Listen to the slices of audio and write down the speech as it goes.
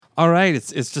All right,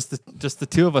 it's just the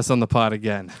two of us on the pod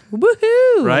again.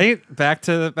 Woohoo! Right? Back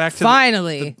to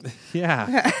Finally.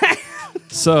 yeah.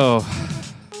 So,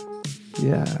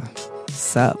 yeah.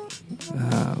 Sup?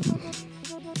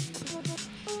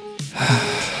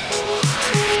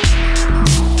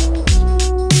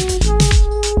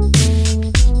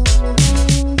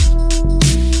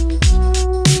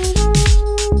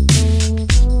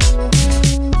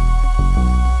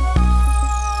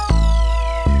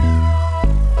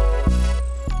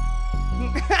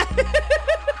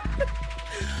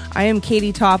 I am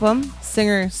Katie Topham,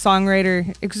 singer,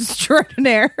 songwriter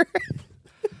extraordinaire.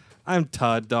 I'm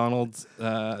Todd Donald,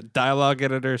 dialogue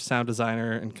editor, sound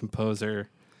designer, and composer.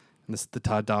 And this is the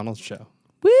Todd Donald Show.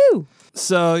 Woo!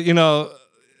 So,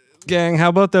 gang, how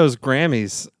about those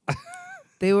Grammys?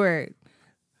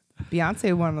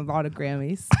 Beyonce won a lot of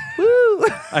Grammys. Woo!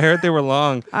 I heard they were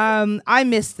long. I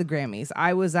missed the Grammys.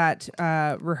 I was at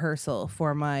rehearsal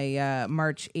for my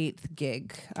March 8th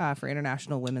gig for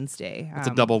International Women's Day. It's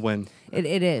a double win.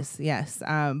 It is, yes.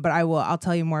 But I'll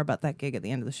tell you more about that gig at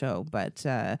the end of the show. But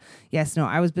yes, no,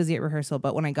 I was busy at rehearsal.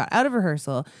 But when I got out of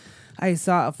rehearsal, I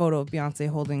saw a photo of Beyonce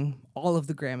holding all of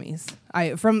the Grammys.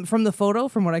 From the photo,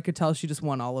 from what I could tell, she just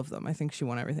won all of them. I think she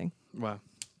won everything. Wow.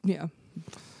 Yeah.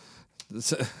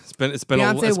 It's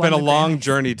been a long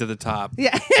journey to the top.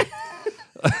 Yeah.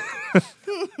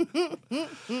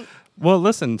 Well,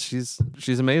 listen, she's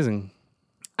amazing.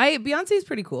 Beyonce's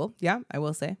pretty cool. Yeah, I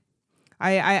will say.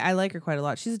 I like her quite a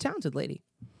lot. She's a talented lady.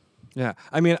 Yeah.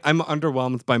 I mean, I'm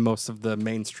underwhelmed by most of the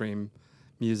mainstream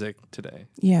music today.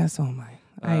 Yeah, so am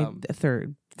I.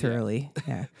 Thoroughly.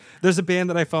 Yeah. There's a band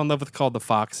that I fell in love with called the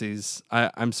Foxies.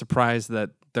 I'm surprised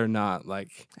that they're not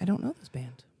like... I don't know this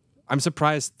band. I'm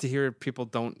surprised to hear people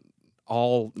don't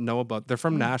all know about. They're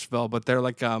from Nashville, but they're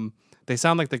like they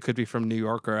sound like they could be from New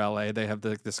York or LA. They have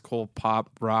this cool pop,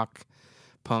 rock,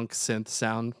 punk, synth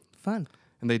sound. Fun.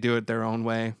 And they do it their own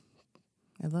way.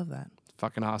 I love that.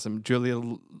 Fucking awesome. Julia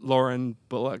Lauren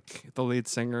Bullock, the lead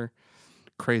singer,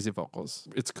 crazy vocals.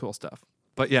 It's cool stuff.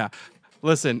 But yeah,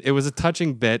 listen, it was a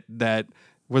touching bit that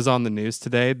was on the news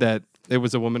today that it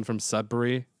was a woman from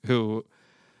Sudbury who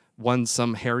won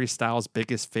some Harry Styles'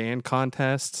 biggest fan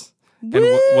contest. Woo!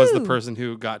 And was the person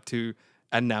who got to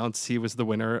announce he was the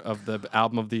winner of the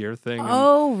Album of the Year thing.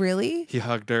 Oh, really? He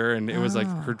hugged her and it was like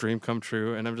her dream come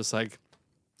true. And I'm just like,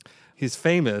 he's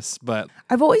famous, but...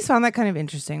 I've always found that kind of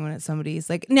interesting when it's somebody's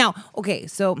like... Now, okay,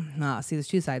 so... see, there's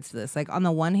two sides to this. Like, on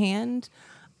the one hand,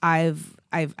 I've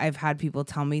had people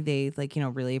tell me they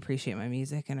really appreciate my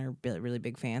music and are really, really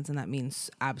big fans, and that means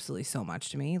absolutely so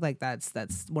much to me. Like that's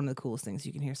one of the coolest things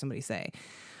you can hear somebody say.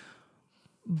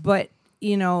 But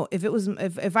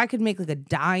if I could make like a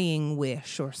dying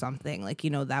wish or something, like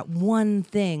that one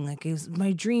thing, like it was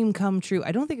my dream come true,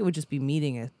 I don't think it would just be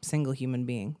meeting a single human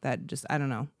being. That just I don't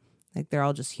know, like they're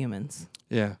all just humans.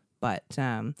 Yeah. But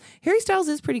Harry Styles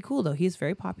is pretty cool though. He's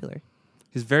very popular.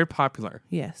 He's very popular.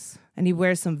 Yes. And he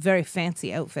wears some very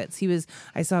fancy outfits. I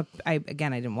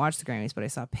didn't watch the Grammys, but I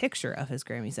saw a picture of his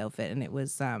Grammys outfit, and it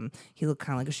was, he looked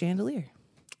kind of like a chandelier.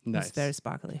 Nice. It's very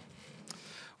sparkly.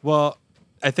 Well,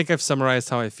 I think I've summarized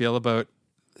how I feel about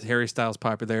Harry Styles'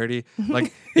 popularity.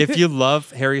 Like, if you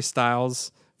love Harry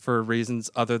Styles for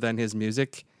reasons other than his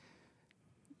music,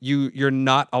 you're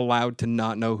not allowed to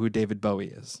not know who David Bowie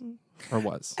is or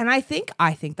was. And I think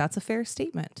that's a fair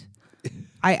statement.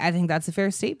 I think that's a fair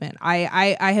statement.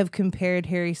 I have compared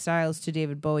Harry Styles to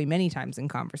David Bowie many times in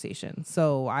conversation.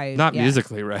 So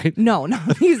musically, right? No,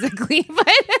 not musically, but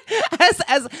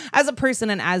as a person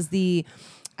and as the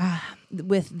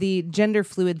with the gender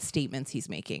fluid statements he's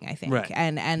making, I think, right.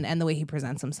 and the way he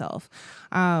presents himself,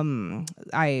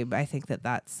 I think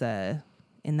that's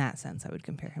in that sense I would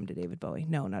compare him to David Bowie.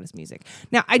 No, not his music.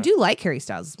 Now I do like Harry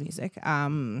Styles' music.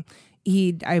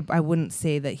 I wouldn't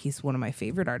say that he's one of my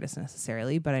favorite artists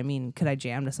necessarily, but I mean, could I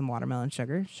jam to some Watermelon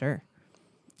Sugar? Sure.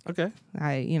 Okay.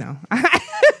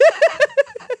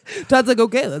 Todd's like,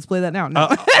 okay, let's play that now. No.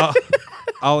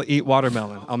 I'll eat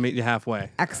watermelon. I'll meet you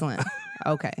halfway. Excellent.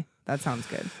 Okay. That sounds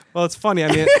good. Well, it's funny.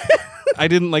 I mean, I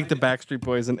didn't like the Backstreet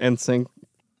Boys and NSYNC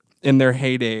in their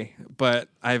heyday, but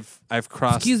I've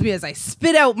crossed... Excuse me as I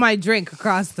spit out my drink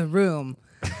across the room.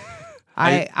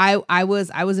 I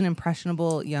was an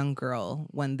impressionable young girl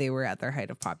when they were at their height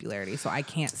of popularity, so I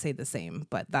can't say the same.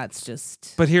 But that's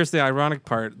just. But here's the ironic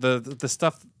part: the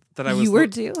stuff that I was. You were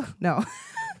too? No.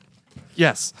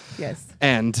 Yes. Yes.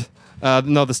 And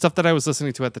no, the stuff that I was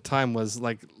listening to at the time was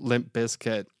like Limp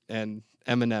Bizkit and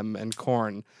Eminem and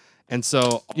Korn, and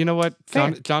so you know what,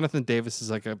 Jonathan Davis is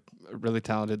like a really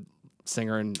talented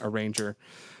singer and arranger,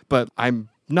 but I'm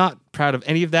not proud of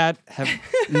any of that. Have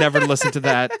never listened to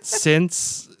that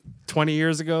since 20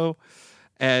 years ago,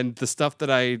 and the stuff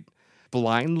that I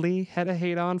blindly had a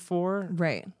hate on for,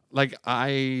 Right. like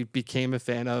I became a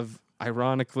fan of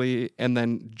ironically and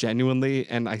then genuinely,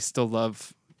 and I still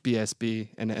love BSB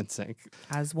and NSYNC.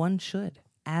 As one should.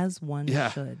 As one Yeah.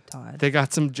 should, Todd. They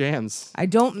got some jams. I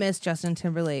don't miss Justin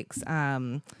Timberlake's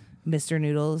Mr.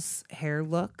 Noodles hair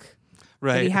look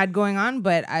that he Right. had going on,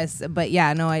 but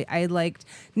yeah, no, I liked.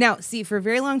 Now, see, for a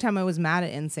very long time I was mad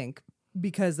at NSYNC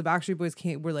because the Backstreet Boys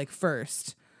were like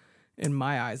first in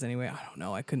my eyes anyway. I don't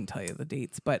know, I couldn't tell you the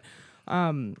dates, but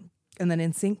and then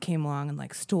NSYNC came along and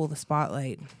like stole the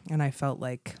spotlight, and I felt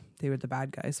like they were the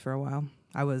bad guys for a while.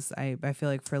 I feel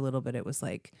like for a little bit it was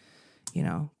like, you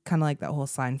know, kind of like that whole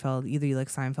Seinfeld. Either you like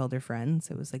Seinfeld or Friends.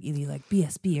 It was like either you like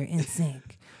BSB or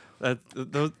NSYNC.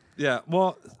 Those, yeah.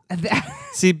 Well,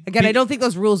 see, Again, I don't think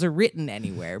those rules are written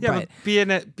anywhere. Yeah, but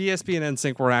BSB and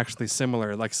NSYNC were actually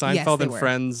similar. Like Seinfeld they and were.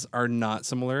 Friends are not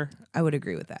similar. I would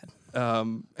agree with that.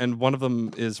 And one of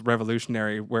them is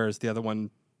revolutionary, whereas the other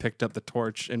one picked up the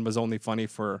torch and was only funny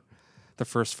for the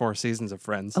first 4 seasons of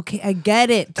Friends. Okay, I get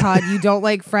it, Todd. You don't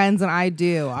like Friends, and I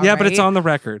do. All Yeah, but it's right? on the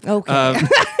record. Okay.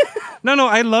 No,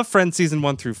 I love Friends season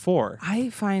 1 through 4. I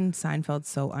find Seinfeld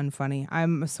so unfunny.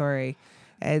 I'm sorry.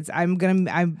 A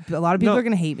lot of people No. are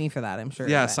gonna hate me for that. I'm sure.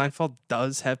 Yeah, but Seinfeld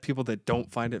does have people that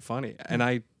don't find it funny,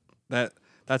 and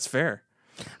that's fair.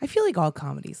 I feel like all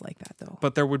comedies like that, though.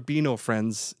 But there would be no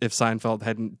Friends if Seinfeld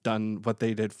hadn't done what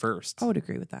they did first. I would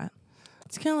agree with that.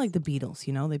 It's kind of like the Beatles.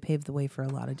 You know, they paved the way for a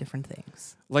lot of different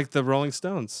things. Like the Rolling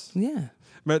Stones. Yeah.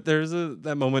 But there's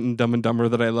that moment in Dumb and Dumber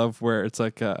that I love where it's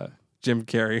like Jim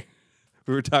Carrey,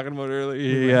 we were talking about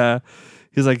earlier.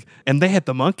 He's like, and they had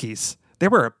the Monkees. They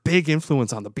were a big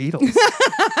influence on the Beatles.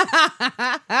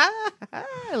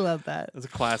 I love that. It's a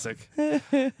classic.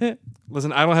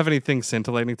 Listen, I don't have anything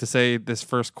scintillating to say this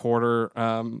first quarter.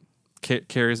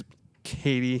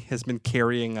 Katie has been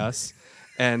carrying us.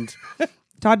 And,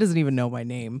 Todd doesn't even know my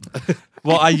name.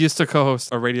 well, I used to co-host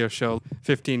a radio show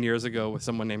 15 years ago with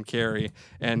someone named Carrie.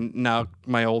 And now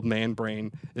my old man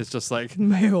brain is just like,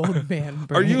 My old man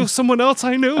brain. are you someone else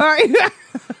I knew? All right.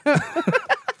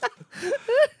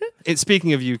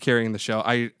 Speaking of you carrying the show,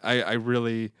 I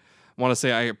really want to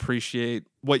say I appreciate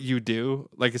what you do.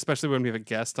 Like, especially when we have a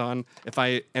guest on. If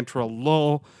I enter a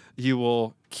lull, you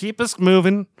will keep us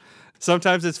moving.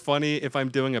 Sometimes it's funny if I'm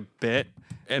doing a bit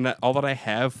and all that I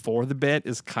have for the bit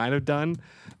is kind of done,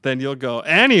 then you'll go,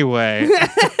 anyway.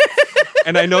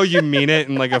 And I know you mean it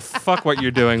in like a fuck what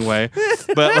you're doing way.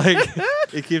 But like,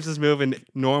 it keeps us moving.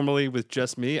 Normally with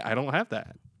just me, I don't have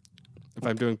that. If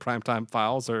I'm doing primetime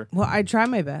files or... Well, I try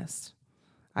my best.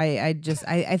 I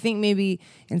think maybe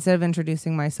instead of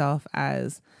introducing myself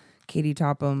as Katie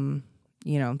Topham,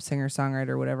 you know, singer,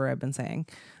 songwriter, whatever I've been saying,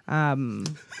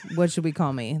 what should we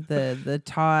call me? The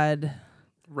Todd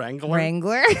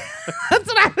Wrangler? That's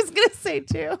what I was going to say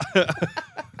too.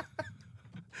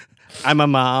 I'm a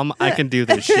mom. I can do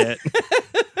this shit.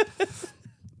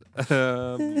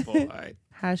 Boy.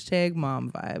 Hashtag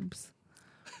mom vibes.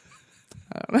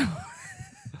 I don't know.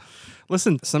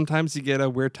 Listen, sometimes you get a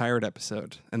We're Tired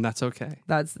episode, and that's okay.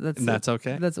 That's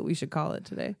okay. That's what we should call it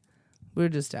today. We're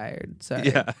just tired. Sorry.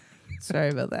 Yeah. Sorry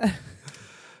about that.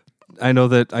 I know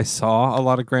that I saw a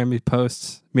lot of Grammy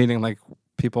posts, meaning like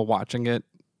people watching it.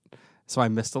 So I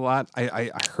missed a lot. I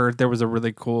heard there was a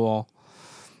really cool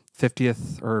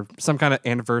 50th or some kind of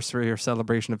anniversary or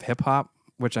celebration of hip hop,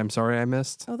 which I'm sorry I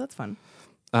missed. Oh, that's fun.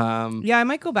 Yeah, I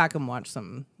might go back and watch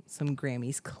some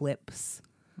Grammys clips.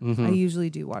 Mm-hmm. I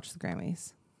usually do watch the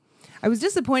Grammys. I was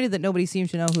disappointed that nobody seemed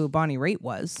to know who Bonnie Raitt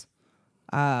was.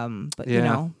 But you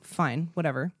know, fine,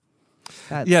 whatever.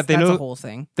 That's know a whole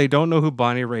thing. They don't know who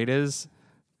Bonnie Raitt is,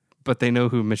 but they know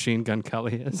who Machine Gun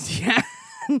Kelly is. Yeah.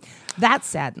 That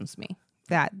saddens me.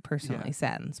 That personally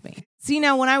saddens me. See,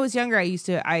 now when I was younger, I used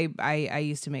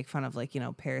to make fun of, like, you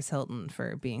know, Paris Hilton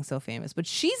for being so famous, but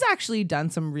she's actually done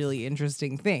some really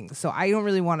interesting things. So I don't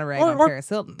really want to rag on Paris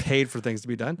Hilton. Paid for things to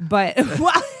be done. But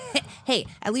well, hey,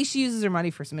 at least she uses her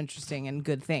money for some interesting and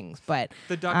good things. But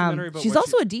The documentary about she's what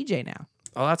also a DJ now.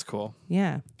 Oh, that's cool.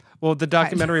 Yeah. Well, the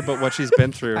documentary about what she's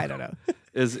been through I don't know.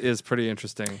 is pretty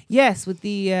interesting. Yes, with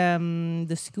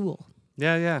the school.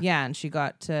 Yeah. Yeah, and she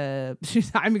got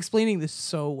I'm explaining this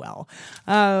so well.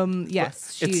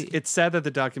 Yes, It's sad that the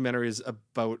documentary is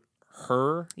about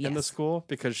her in the Yes. school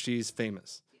because she's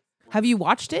famous. Have you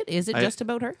watched it? Is it just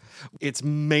about her? It's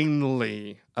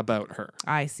mainly about her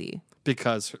I see.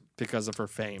 because of her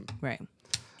fame. Right.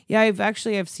 Yeah,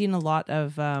 I've seen a lot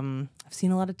of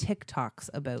TikToks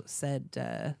about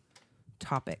said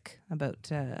topic,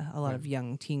 about a lot of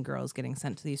young teen girls getting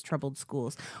sent to these troubled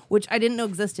schools, which I didn't know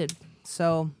existed.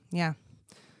 So yeah,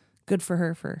 good for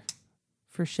her for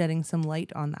for shedding some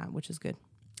light on that, which is good.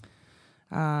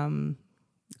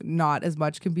 Not as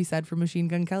much can be said for Machine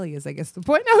Gun Kelly, is I guess the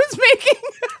point I was making.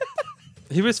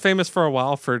 He was famous for a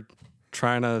while for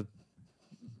trying to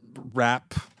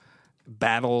rap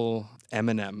battle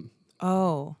Eminem.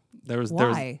 Oh,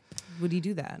 why would he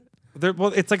do that?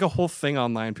 Well, it's like a whole thing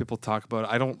online. People talk about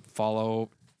it. I don't follow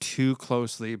too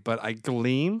closely, but I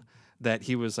glean that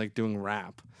he was like doing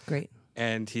rap. Great.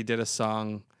 And he did a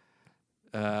song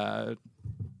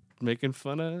making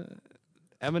fun of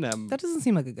Eminem. That doesn't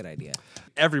seem like a good idea.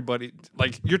 Everybody,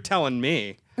 like, you're telling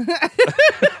me,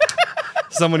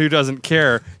 someone who doesn't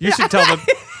care. You should tell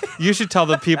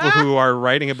the people who are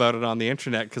writing about it on the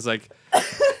internet, because like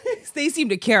they seem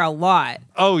to care a lot.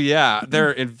 Oh yeah,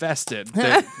 they're invested.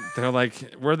 They're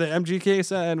like, we're the MGK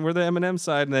side and we're the Eminem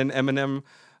side, and then Eminem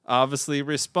obviously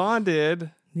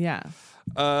responded. Yeah.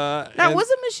 That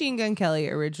wasn't Machine Gun Kelly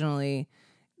originally.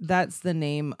 That's the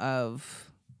name of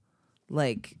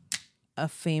like a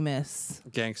famous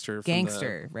gangster,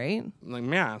 right? Like,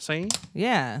 yeah, see?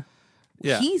 Yeah.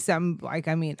 Yeah. He sounded like,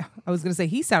 I mean, I was going to say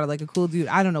he sounded like a cool dude.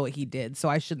 I don't know what he did, so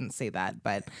I shouldn't say that,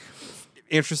 but.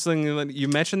 Interesting that you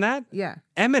mentioned that. Yeah.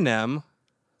 Eminem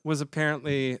was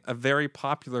apparently a very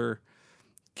popular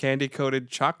candy-coated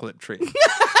chocolate treat.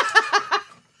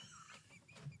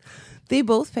 They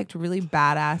both picked really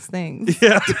badass things.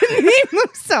 Yeah. To name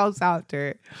themselves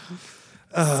after.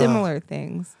 Similar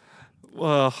things.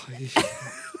 Well,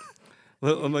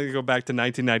 let me go back to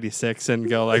 1996 and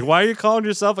go like, why are you calling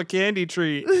yourself a candy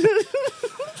treat?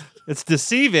 It's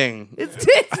deceiving. It's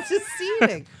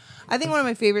deceiving. I think one of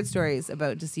my favorite stories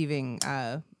about deceiving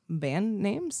band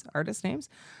names, artist names,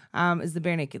 is the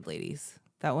Bare Naked Ladies.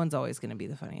 That one's always going to be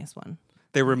the funniest one.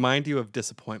 They remind you of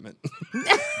disappointment.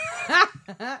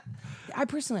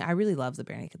 I really love the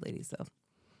Bare Naked Ladies, though.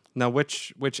 Now,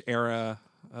 which era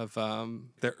of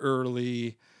the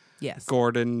early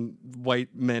Gordon white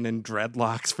men in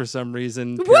dreadlocks for some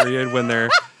reason period when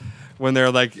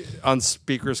they're like on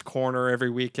Speaker's Corner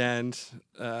every weekend,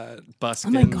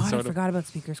 busking. Oh my God, I forgot about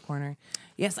Speaker's Corner.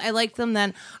 Yes, I liked them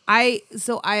then. I'm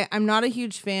not a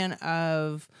huge fan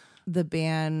of the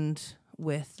band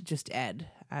with just Ed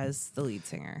as the lead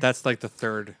singer. That's like the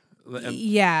third.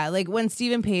 Yeah, like when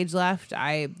Stephen Page left,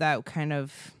 that kind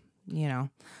of,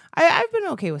 I've been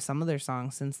okay with some of their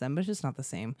songs since then, but it's just not the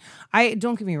same.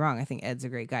 Don't get me wrong, I think Ed's a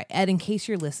great guy. Ed, in case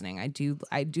you're listening, I do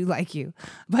like you,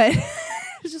 but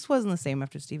it just wasn't the same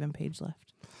after Stephen Page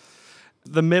left.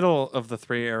 The middle of the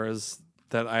three eras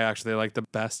that I actually like the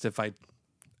best,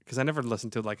 because I never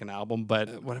listened to like an album,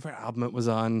 but whatever album it was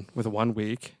on with 1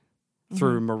 week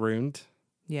through Marooned.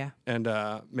 Yeah. And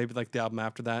maybe like the album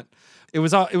after that. It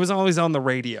was always on the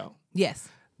radio. Yes.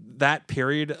 That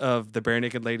period of the Bare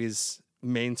Naked Ladies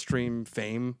mainstream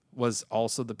fame was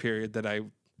also the period that I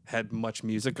had much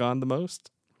music on the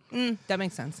most. That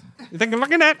makes sense. You think I'm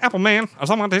looking at Apple Man or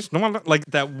something like this? Like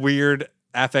that weird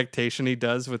affectation he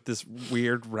does with this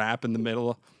weird rap in the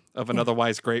middle of an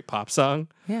otherwise great pop song.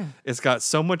 Yeah. It's got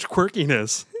so much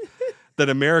quirkiness that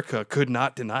America could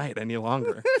not deny it any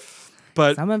longer.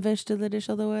 But some fish to the dish,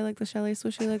 although I like the chalet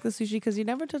swishy like the sushi, because you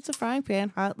never touch the frying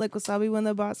pan. Hot like wasabi when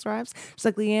the boss rhymes, just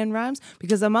like Leanne rhymes,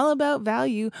 because I'm all about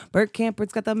value. Bert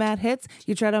Campert's got the mad hits.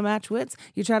 You try to match wits.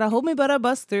 You try to hold me, but I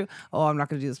bust through. Oh, I'm not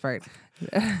going to do this part.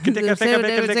 It's the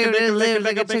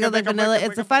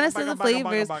finest of the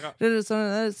flavors.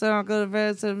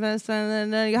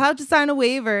 You have to sign a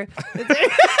waiver.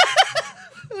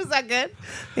 Was that good?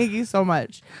 Thank you so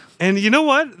much. And you know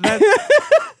what?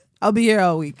 I'll be here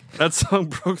all week. That song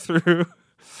broke through.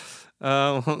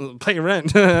 Pay your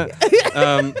rent. I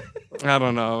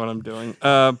don't know what I'm doing.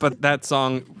 But that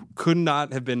song could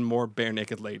not have been more Bare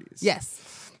Naked Ladies.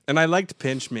 Yes. And I liked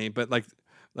Pinch Me, but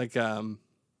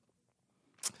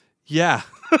yeah.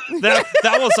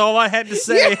 that was all I had to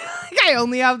say. I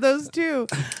only have those two.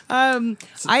 I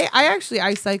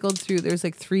cycled through. There's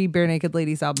like 3 Bare Naked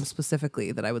Ladies albums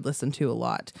specifically that I would listen to a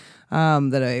lot.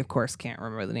 That I of course can't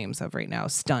remember the names of right now.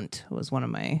 Stunt was one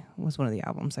of the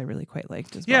albums I really quite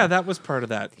liked as well. Yeah, that was part of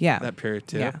that. Yeah. That period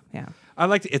too. Yeah. I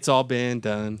liked It's All Been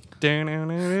Done.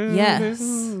 Yes.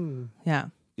 Yeah.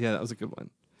 Yeah, that was a good one.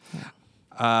 Yeah.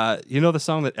 The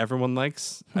song that everyone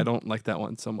likes? I don't like that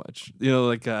one so much.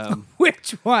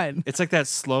 Which one? It's like that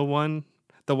slow one,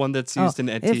 the one that's used in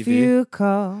EdTV. If you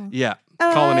call,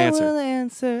 call and answer. I will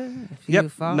answer. If you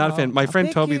fall, not a fan. My friend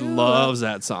I'll Toby pick you loves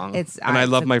up. that song, It's and I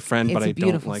love my friend, but it's a I don't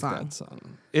beautiful like song. that song.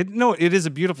 It is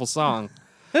a beautiful song,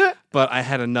 but I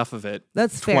had enough of it.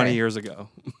 That's 20 fair. years ago.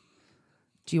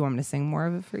 Do you want me to sing more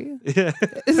of it for you? Yeah.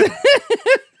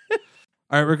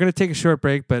 All right, we're going to take a short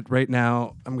break, but right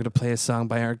now I'm going to play a song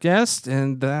by our guest,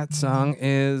 and that song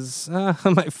is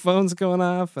my phone's going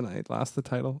off, and I lost the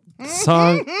title. The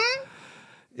song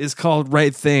is called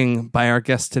 "Right Thing" by our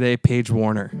guest today, Paige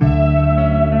Warner.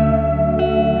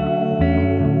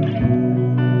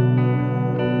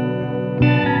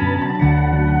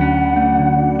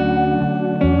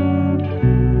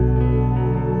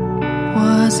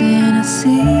 Wasn't a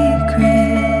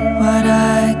secret what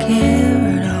I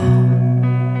care at all.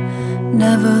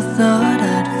 Never thought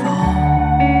I'd fall.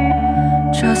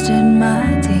 Trusted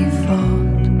my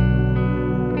default.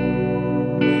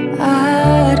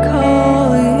 I'd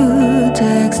call you,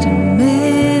 text at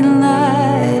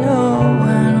midnight. Oh,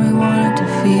 when we wanted to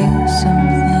feel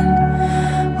something,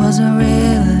 wasn't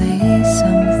really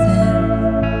something.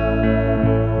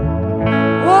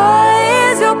 Why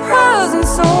is your presence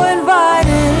so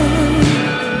inviting?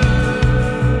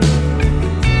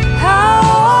 How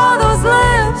are those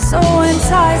lips so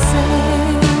enticing?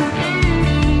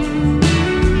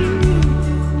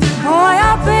 Boy,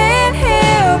 I've been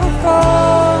here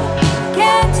before.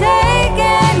 Can't take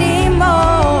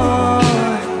anymore.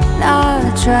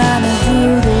 Not trying to do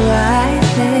the right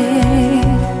thing.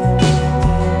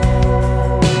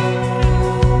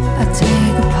 I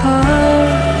take a puff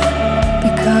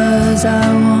because I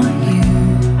want you.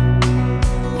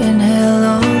 Inhale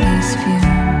all these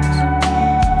fumes.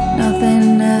 Nothing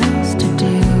else to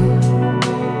do.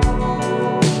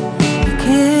 You're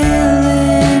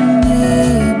killing me,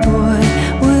 boy,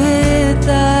 with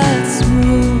that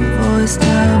smooth voice.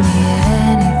 Tell me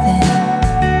anything,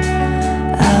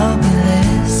 I'll be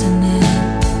listening.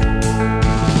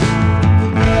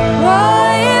 Why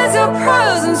is your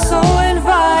presence so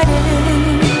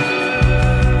inviting?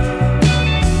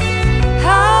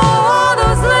 How are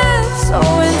those lips so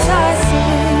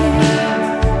enticing?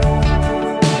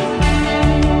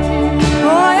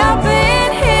 Boy, I've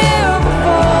been here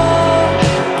before.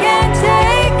 Can't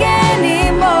take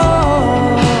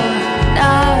anymore.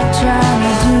 Not trying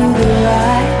to do the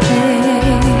right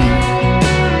thing.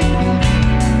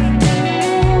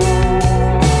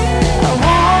 I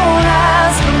won't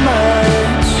ask for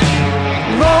much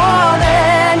more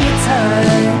than your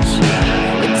touch.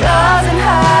 It doesn't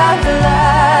have to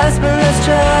last, but let's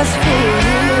just feel.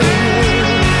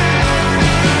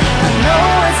 I know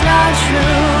it's not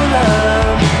true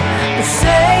love, but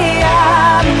say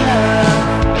I'm in love.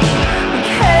 We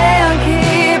can't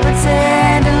keep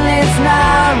pretending it's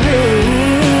not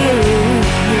real.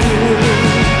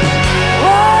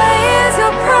 Why is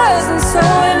your presence so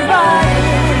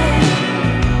inviting?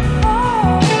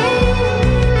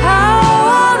 How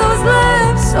are those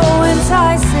lips so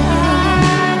enticing?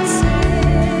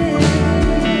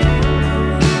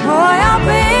 Boy, I've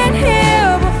been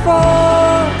here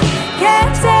before.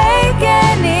 Can't take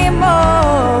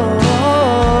anymore.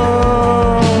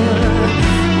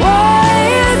 Why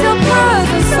is your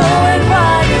presence so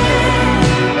inviting?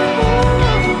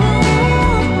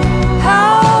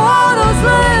 How are those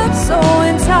lips so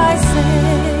enticing?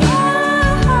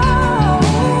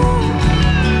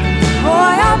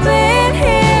 Boy, I've been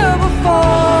here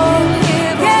before.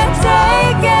 Can't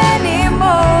take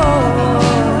anymore.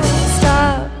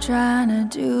 Stop trying to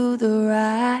do the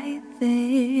right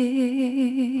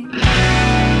thing.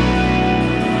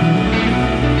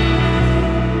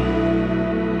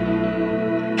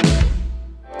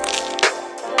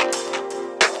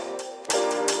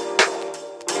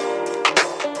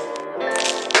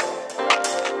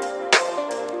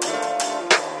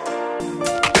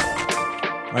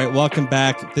 All right, welcome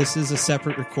back. This is a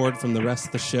separate record from the rest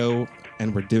of the show,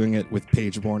 and we're doing it with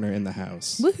Paige Warner in the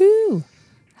house. Woohoo!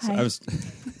 So I was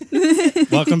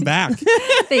welcome back.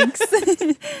 Thanks.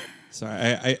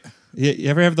 Sorry, you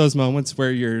ever have those moments where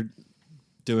you're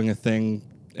doing a thing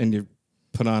and you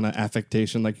put on an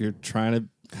affectation like you're trying to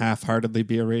half-heartedly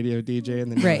be a radio DJ,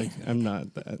 and then you're Right. like, I'm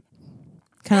not that.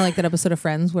 Kind of like that episode of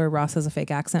Friends where Ross has a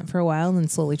fake accent for a while and then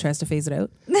slowly tries to phase it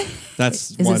out.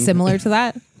 That's Is one. it similar to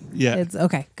that? Yeah. It's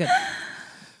okay, good.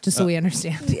 Just so we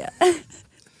understand. Yeah.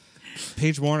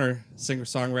 Paige Warner,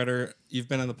 singer-songwriter. You've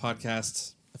been on the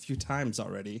podcast a few times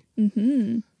already.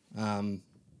 Mm-hmm.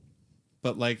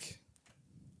 But like,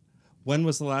 when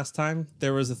was the last time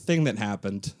there was a thing that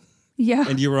happened Yeah.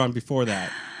 and you were on before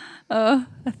that? A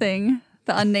thing.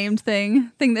 The unnamed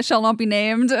thing. Thing that shall not be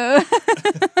named.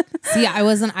 See, I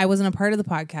wasn't a part of the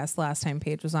podcast last time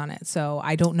Paige was on it, so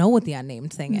I don't know what the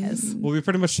unnamed thing is. Well, we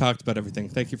pretty much talked about everything.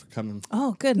 Thank you for coming.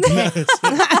 Oh, good.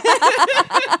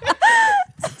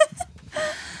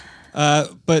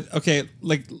 But okay,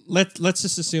 like let's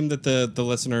just assume that the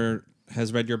listener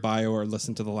has read your bio or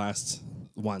listened to the last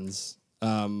ones,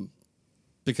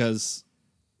 because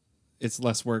it's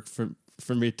less work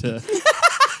for me to.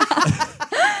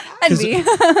 Envy.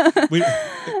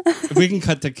 we can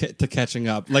cut to catching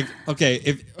up. Like,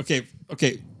 okay.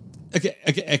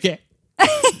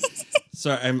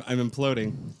 Sorry, I'm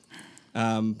imploding.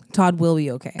 Todd will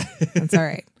be okay. That's all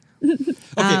right.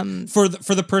 Okay, for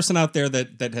the person out there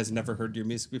that has never heard your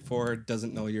music before,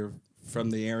 doesn't know you're from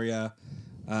the area,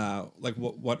 like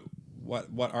what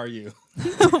are you?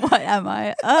 What am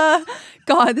I?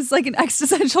 God, this is like an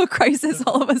existential crisis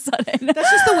all of a sudden.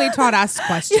 That's just the way Todd asks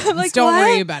questions. I'm like, don't what?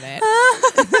 worry about it.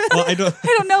 Well, I don't.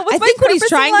 I don't know. What's I think my what he's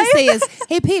purpose in trying to life? say is,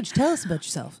 "Hey, Paige, tell us about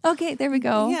yourself." Okay, there we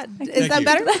go. Yeah, is Thank that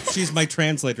you. better? She's my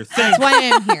translator. That's why I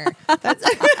am here. That's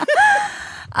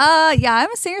Yeah,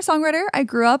 I'm a singer-songwriter. I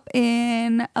grew up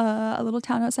in a little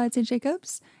town outside St.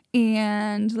 Jacobs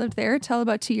and lived there till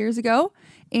about 2 years ago.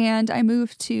 And I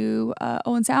moved to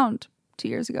Owen Sound 2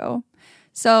 years ago.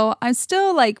 So I'm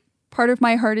still like, part of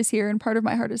my heart is here and part of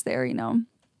my heart is there, you know.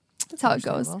 That's how it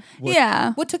goes. understandable.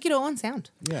 Yeah. What took you to Owen Sound?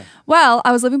 Yeah. Well,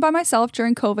 I was living by myself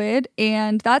during COVID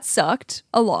and that sucked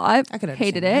a lot. I could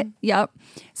hated understand it. Yep.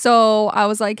 So I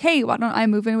was like, hey, why don't I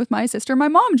move in with my sister and my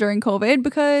mom during COVID?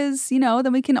 Because, you know,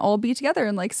 then we can all be together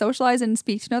and like socialize and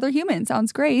speak to another human.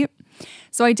 Sounds great.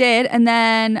 So I did. And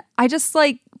then I just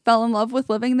like fell in love with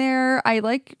living there. I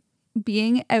like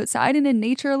being outside and in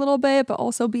nature a little bit, but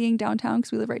also being downtown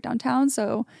because we live right downtown.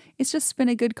 So it's just been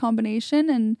a good combination,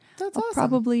 and That's I'll awesome.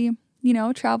 probably, you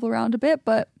know, travel around a bit,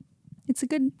 but it's a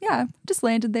good, yeah, just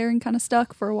landed there and kind of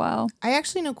stuck for a while. I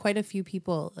actually know quite a few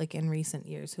people like in recent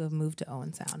years who have moved to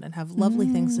Owen Sound and have lovely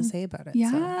things to say about it.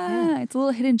 Yeah, So, it's a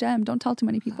little hidden gem. Don't tell too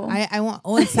many people. I want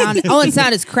Owen Sound. Owen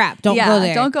Sound is crap. Don't yeah, go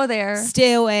there. don't go there.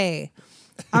 Stay away.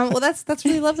 Well, that's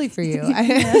really lovely for you.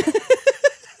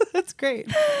 That's great.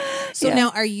 So Yeah. now,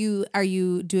 are you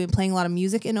playing a lot of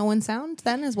music in Owen Sound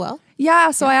then as well?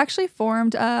 Yeah, so I actually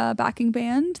formed a backing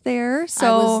band there. So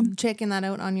I was checking that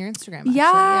out on your Instagram. Actually.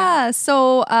 yeah.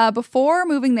 So before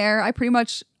moving there, I pretty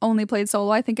much only played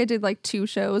solo. I think I did like 2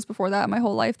 shows before that my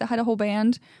whole life that had a whole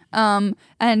band. And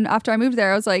after I moved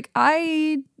there, I was like,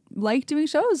 I like doing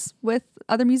shows with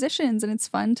other musicians and it's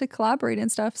fun to collaborate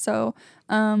and stuff. So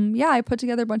yeah, I put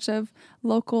together a bunch of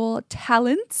local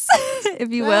talents,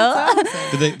 if you will. That's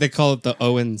awesome. They call it the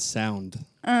Owen Sound.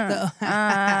 But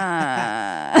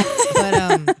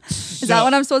Is that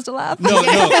when I'm supposed to laugh? No,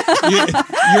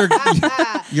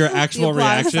 your actual The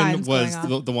applause reaction sign's was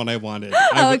going the one I wanted.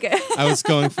 Okay. I was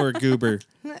going for a goober,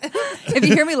 If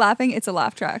you hear me laughing, it's a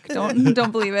laugh track.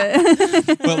 Don't believe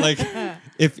it. but like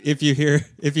if you hear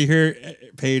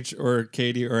Paige or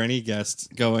Katie or any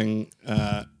guest going,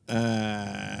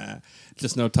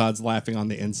 just know Todd's laughing on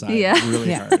the inside, Yeah. really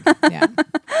Yeah. hard. yeah.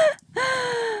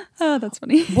 Oh, that's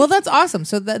funny. Well, that's awesome.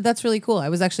 So that's really cool. I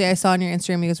saw on your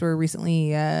Instagram you guys were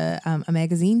recently a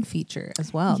magazine feature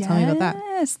as well. Tell me about that.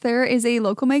 Yes, there is a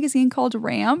local magazine called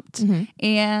Ramped,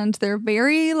 and they're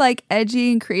very like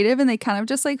edgy and creative, and they kind of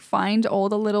just like find all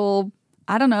the little,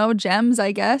 I don't know, gems,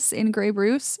 I guess, in Grey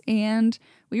Bruce, and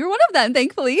we were one of them,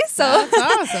 thankfully. So That's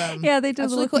awesome. yeah, they did.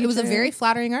 That's a really little cool. It was a feature. very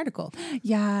flattering article.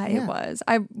 Yeah, Yeah. it was.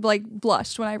 I like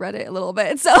blushed when I read it a little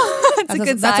bit, so it's a good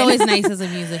sign. That's always nice as a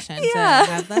musician. Yeah.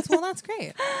 To have, that's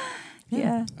great.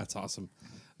 Yeah. That's awesome.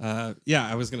 Yeah,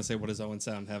 I was gonna say, what does Owen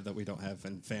Sound have that we don't have?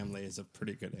 And family is a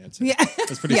pretty good answer. Yeah.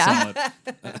 That's pretty Yeah. solid.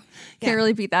 Can't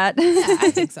really beat that. Yeah, I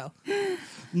think so.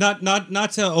 Not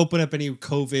to open up any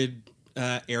COVID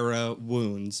era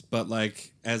wounds, but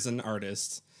like as an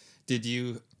artist, did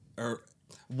you or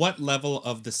what level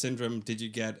of the syndrome did you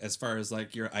get as far as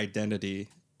like your identity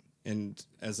and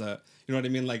as a, you know what I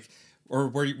mean, like, or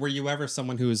were you ever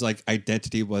someone whose like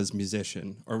identity was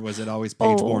musician, or was it always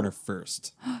Paige Warner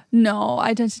first? No,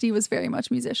 identity was very much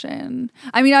musician.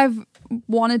 I mean, I've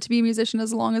wanted to be a musician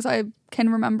as long as I can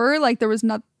remember. Like there was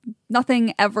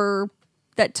nothing ever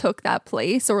that took that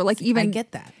place, or like even I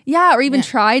get that. yeah, or even Yeah.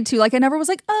 tried to. Like I never was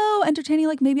like, oh, entertaining,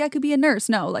 like maybe I could be a nurse.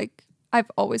 No, like I've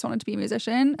always wanted to be a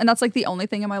musician, and that's like the only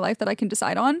thing in my life that I can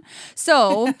decide on.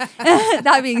 So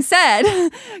that being said,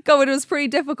 COVID was pretty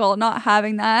difficult not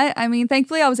having that. I mean,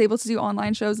 thankfully I was able to do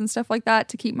online shows and stuff like that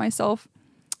to keep myself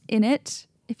in it,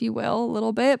 if you will, a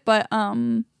little bit. But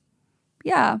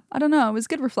yeah, I don't know. It was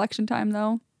good reflection time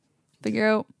though. Figure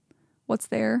out what's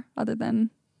there other than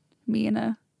me in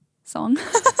a song.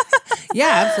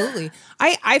 Yeah, absolutely.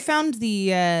 I found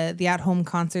the at home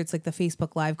concerts, like the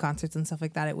Facebook Live concerts and stuff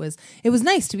like that. It was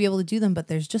nice to be able to do them, but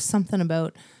there's just something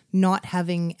about not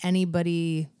having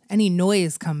any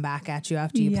noise come back at you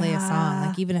after you play a song. Yeah.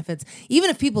 Like even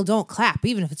if people don't clap,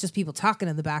 even if it's just people talking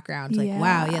in the background, like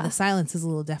wow, yeah, the silence is a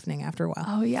little deafening after a while.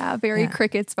 Oh yeah, very Yeah.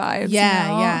 crickets vibes. Yeah,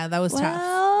 you know? yeah, that was tough.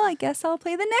 Well, I guess I'll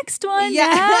play the next one. Yeah.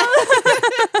 now."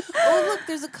 Oh, look,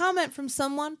 there's a comment from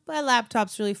someone. My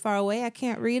laptop's really far away. I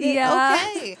can't read it. Yeah.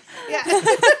 Okay. Yeah.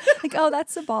 Like, oh,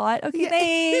 that's a bot. Okay,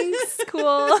 thanks. Cool.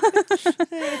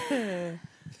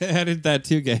 I did that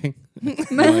too, gang. We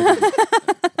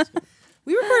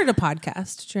recorded a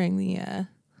podcast during the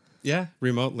Yeah,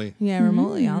 remotely.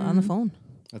 remotely on the phone.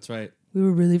 That's right. We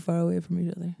were really far away from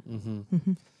each other.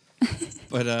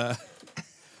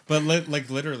 But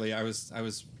literally, I was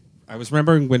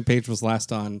remembering when Paige was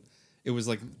last on. It was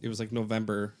like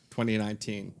November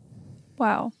 2019,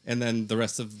 Wow. and then the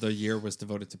rest of the year was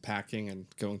devoted to packing and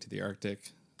going to the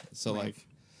Arctic. So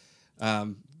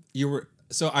you were.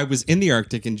 So I was in the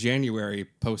Arctic in January,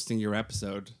 posting your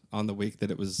episode on the week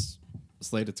that it was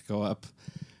slated to go up,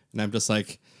 and I'm just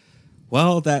like,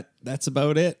 well, that's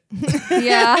about it.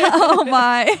 Yeah. Oh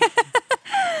my.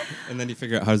 And then you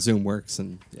figure out how Zoom works,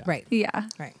 and yeah. Right. Yeah.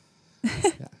 Right.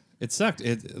 Yeah. It sucked.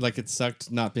 It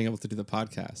sucked not being able to do the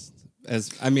podcast.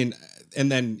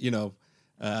 And then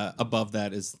above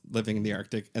that is living in the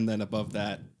Arctic, and then above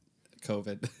that,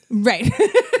 COVID. Right.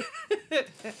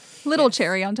 Little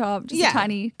cherry on top, just Yeah. a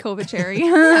tiny COVID cherry.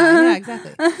 yeah,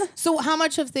 exactly. So how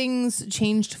much have things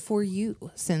changed for you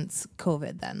since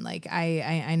COVID then? Like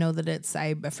I know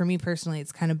that for me personally,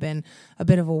 it's kind of been a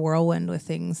bit of a whirlwind with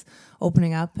things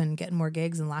opening up and getting more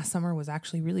gigs. And last summer was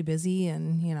actually really busy.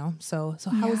 And, so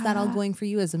how is that all going for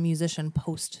you as a musician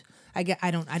post? I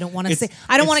don't want to say,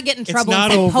 I don't want to get in trouble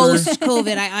and say post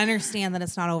COVID. I understand that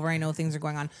it's not over. I know things are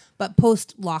going on, but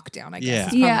post lockdown, I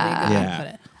guess is probably a good way to put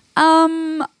it.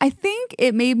 I think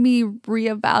it made me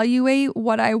reevaluate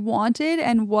what I wanted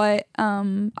and what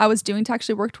I was doing to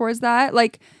actually work towards that.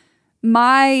 Like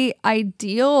my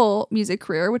ideal music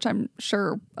career, which I'm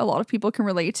sure a lot of people can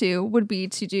relate to, would be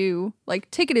to do like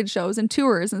ticketed shows and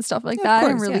tours and stuff like that,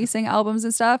 and releasing albums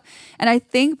and stuff. And I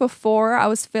think before I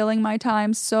was filling my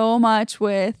time so much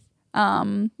with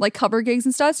like cover gigs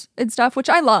and stuff, which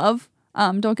I love.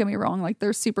 Don't get me wrong, like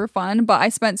they're super fun, but I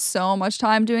spent so much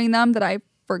time doing them that I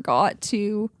forgot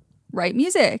to write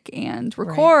music and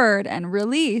record and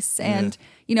release and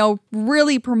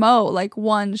really promote like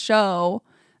one show.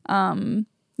 So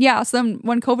then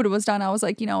when COVID was done, I was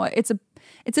like, it's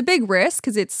a big risk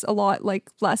because it's a lot like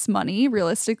less money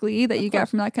realistically that you get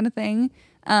from that kind of thing.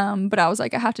 But I was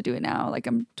like, I have to do it now. Like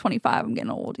I'm 25, I'm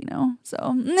getting old,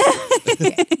 so.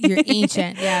 You're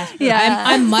ancient. Yeah. Yeah.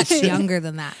 I'm much younger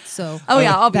than that. So. Oh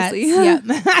yeah, obviously. Yeah.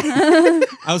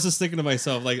 I was just thinking to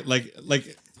myself,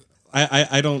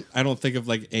 I don't think of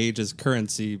like age as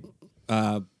currency.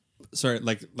 Like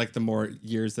the more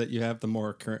years that you have, the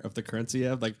more of the currency you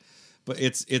have. Like, but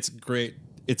it's great.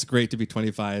 It's great to be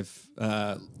 25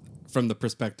 from the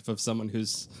perspective of someone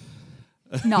who's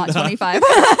not 25.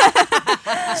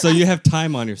 So you have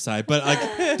time on your side, but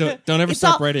like, don't ever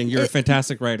stop writing. You're a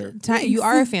fantastic writer. You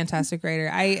are a fantastic writer.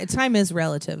 Time is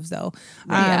relative, though,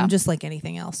 just like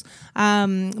anything else.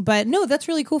 But no, that's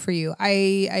really cool for you.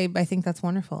 I think that's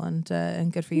wonderful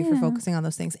and good for you for focusing on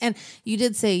those things. And you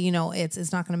did say,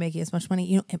 it's not going to make you as much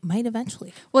money. It might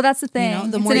eventually. Well, that's the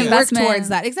thing. The more you work towards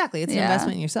that, exactly. It's an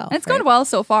investment in yourself. And it's going well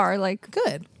so far. Like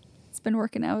good. It's been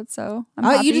working out, so I'm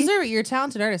happy. You deserve it. You're a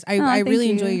talented artist. I really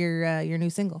enjoy your new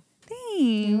single. Thanks.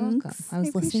 You're welcome. I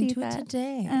was listening to it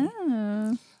today.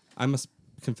 Oh. I must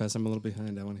confess, I'm a little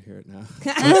behind. I want to hear it now.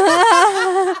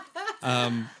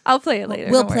 I'll play it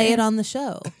later. We'll play it on the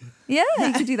show. Yeah,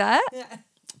 you could do that.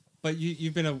 But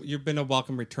you've been a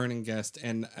welcome returning guest,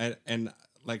 and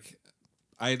like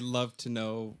I'd love to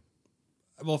know.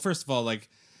 Well, first of all, like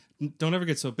don't ever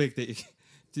get so big that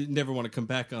you never want to come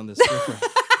back on this.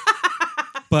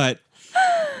 But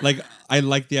like I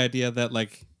like the idea that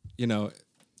like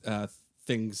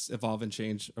things evolve and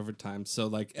change over time. So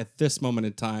like at this moment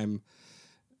in time,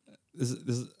 this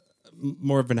is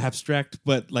more of an abstract,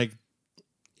 but like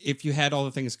if you had all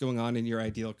the things going on in your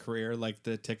ideal career, like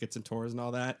the tickets and tours and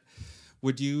all that,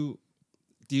 do you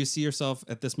see yourself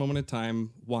at this moment in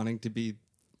time wanting to be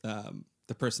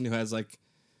the person who has like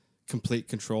complete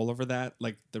control over that,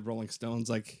 like the Rolling Stones,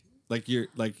 like you're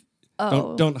like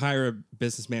don't hire a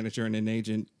business manager and an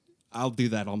agent. I'll do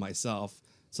that all myself,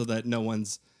 so that no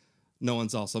one's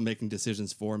also making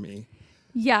decisions for me.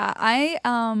 Yeah, I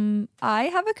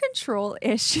have a control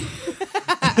issue.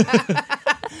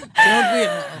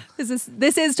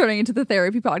 This is turning into the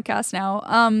therapy podcast now.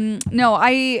 No,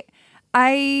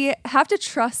 I have to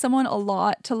trust someone a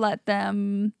lot to let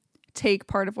them take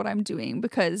part of what I'm doing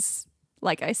because,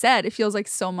 like I said, it feels like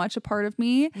so much a part of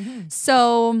me. Mm-hmm.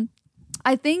 So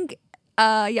I think,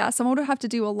 someone would have to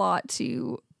do a lot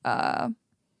to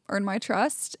earn my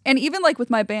trust. And even like with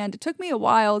my band, it took me a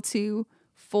while to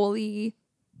fully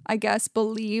I guess,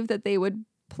 believe that they would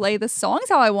play the songs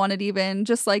how I wanted, even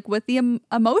just like with the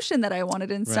emotion that I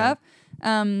wanted and stuff.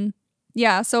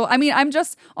 Yeah. So, I mean,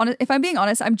 if I'm being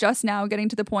honest, I'm just now getting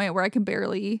to the point where I can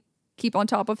barely keep on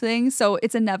top of things. So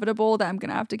it's inevitable that I'm going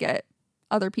to have to get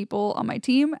other people on my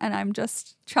team, and I'm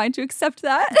just trying to accept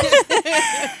that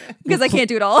because I can't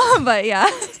do it all. But yeah.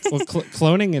 Well,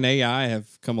 cloning and AI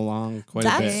have come along quite a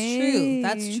bit. That's true.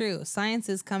 That's true. Science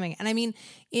is coming. And I mean,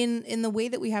 in the way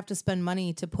that we have to spend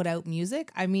money to put out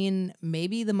music, I mean,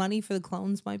 maybe the money for the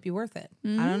clones might be worth it.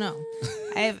 I don't know.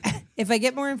 If I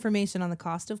get more information on the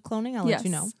cost of cloning, I'll let you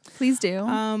know. Please do.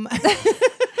 Although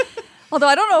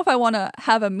I don't know if I want to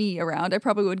have a me around. I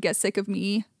probably would get sick of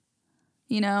me.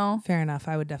 You know? Fair enough.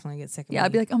 I would definitely get sick of it. Yeah,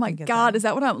 I'd be like, oh my God, is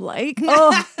that what I'm like?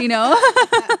 Oh, you know?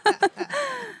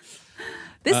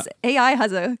 This AI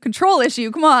has a control issue.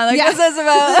 Come on. Like, what's this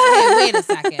about? Wait a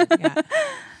second. Yeah.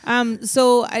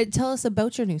 So tell us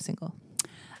about your new single.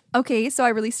 Okay, so I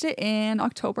released it in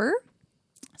October.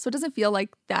 So it doesn't feel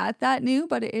like that new,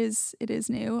 but it is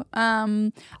new.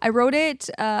 I wrote it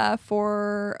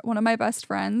for one of my best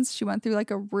friends. She went through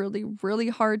like a really, really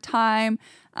hard time,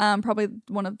 probably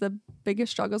one of the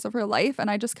biggest struggles of her life. And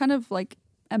I just kind of like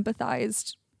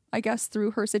empathized, I guess,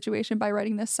 through her situation by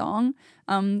writing this song.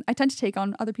 I tend to take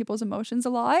on other people's emotions a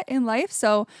lot in life.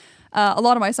 So a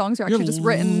lot of my songs are actually just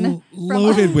written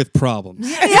loaded with problems.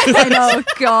 Yeah, I know.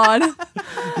 God.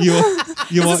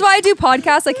 This is why I do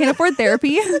podcasts. I can't afford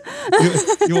therapy.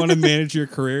 You want to manage your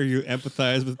career. You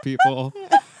empathize with people.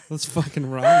 What's fucking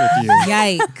wrong with you?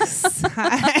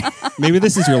 Yikes. Maybe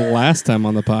this is your last time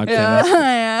on the podcast.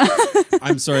 Yeah.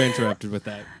 I'm sorry I interrupted with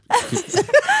that.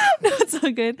 No, it's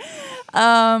all good.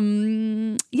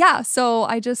 Yeah, so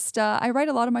I just I write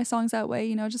a lot of my songs that way,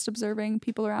 you know, just observing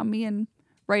people around me and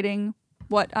writing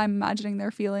what I'm imagining they're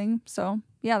feeling. So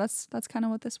yeah, that's kind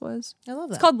of what this was. I love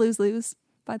that. It's called Lose Lose,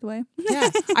 by the way. Yeah,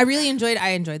 I enjoyed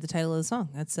the title of the song.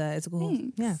 It's a cool.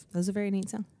 Thanks. Yeah, that was a very neat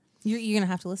song. You're gonna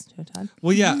have to listen to it, Todd.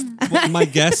 Well, yeah. Well, my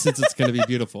guess is it's going to be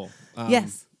beautiful.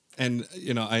 Yes. And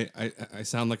you know, I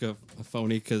sound like a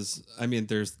phony because I mean,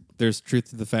 there's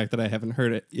truth to the fact that I haven't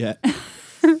heard it yet.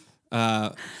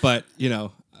 But you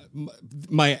know,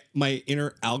 my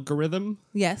inner algorithm.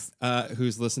 Yes.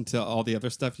 Who's listened to all the other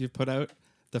stuff you've put out,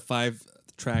 the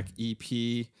 5-track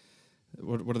EP.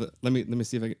 What are the? Let me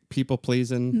see if I can. People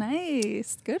Pleasing.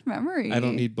 Nice, good memory. I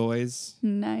Don't Need Boys.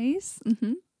 Nice.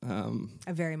 Mm-hmm.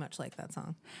 I very much like that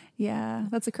song. Yeah,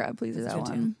 that's a crowd pleaser. That good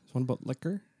too. one. There's one about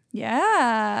liquor.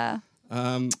 Yeah.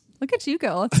 Look at you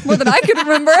go. That's more than I could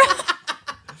remember.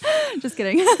 Just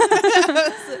kidding.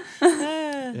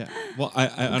 Yeah. Well,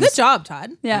 I Good job,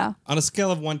 Todd. Yeah. On a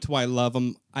scale of 1 to I love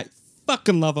them, I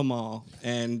fucking love them all.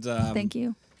 And Thank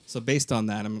you. So based on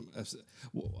that, I'm.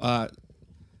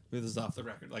 This is off the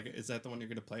record. Like, is that the one you're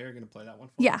going to play? Or are you going to play that one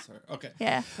for Yeah. us? Or, okay.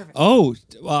 Yeah. Perfect. Oh,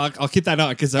 well, I'll keep that on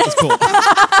because that was cool.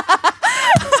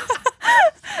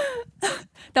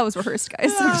 That was rehearsed,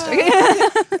 guys. I'm just joking.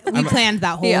 We planned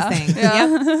that whole Yeah. thing.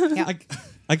 Yeah. Yep.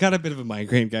 I got a bit of a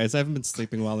migraine, guys. I haven't been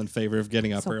sleeping well in favor of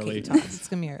getting up It's okay, early. Todd. It's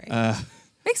gonna be all right.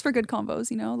 Makes for good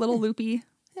combos, you know, a little loopy.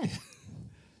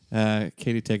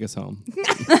 Katie, take us home.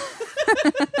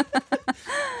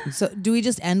 So, do we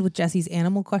just end with Jesse's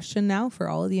animal question now for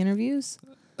all of the interviews?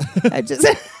 I just.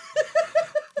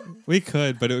 We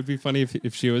could, but it would be funny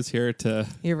if she was here to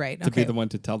You're right. to be the one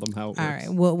to tell them how it All works.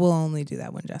 right, we'll only do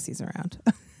that when Jesse's around.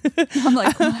 I'm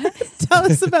like, what? Tell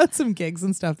us about some gigs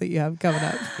and stuff that you have coming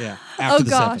up. Yeah. Oh After the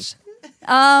gosh.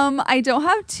 7th. I don't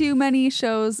have too many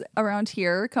shows around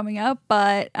here coming up,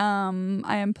 but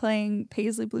I am playing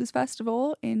Paisley Blues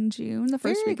Festival in June, the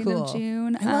first Very weekend cool. of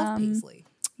June. I love Paisley.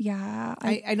 Yeah.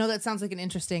 I know that sounds like an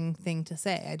interesting thing to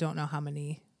say. I don't know how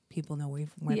many people know where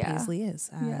Yeah. Paisley is.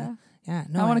 Yeah. Yeah.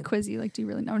 No, I want to quiz you. Like, do you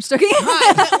really know? I'm just joking.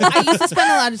 I used to spend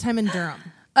a lot of time in Durham.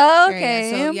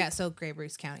 Okay. So Grey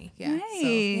Bruce County. Yeah.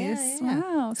 Nice. So, yeah.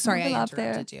 Wow. Sorry, I Overlap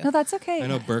interrupted you. No, that's okay. I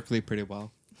know Berkeley pretty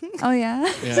well. Oh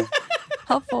yeah. Yeah.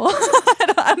 Helpful.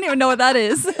 I don't even know what that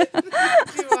is.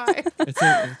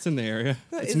 It's in the area.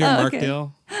 It's near Oh, okay.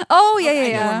 Markdale. Oh yeah, I know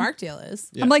yeah. where Markdale is.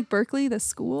 Yeah. I'm like Berkeley, the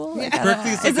school. Like, I don't know.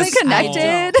 Berkeley's Is like it a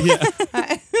connected? Yeah.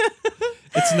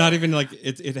 It's not even like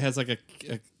it has like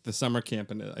the summer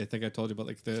camp in it. I think I told you about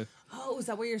like the Oh, is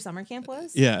that where your summer camp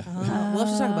was? yeah. We'll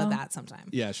have to talk about that sometime.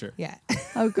 Yeah, sure. Yeah.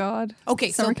 Oh God.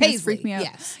 Okay, Summer so camps Paisley. freak me out.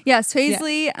 Yes.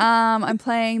 Paisley. I'm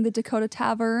playing the Dakota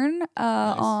Tavern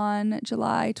on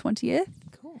July 20th.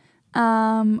 Cool.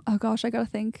 Oh gosh, I gotta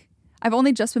think. I've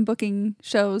only just been booking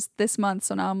shows this month,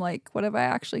 so now I'm like, what have I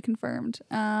actually confirmed?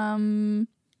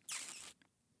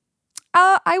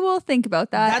 I will think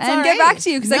about that That's and all get right. back to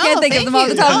you because I No, can't think of thank them off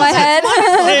the you. top of my head.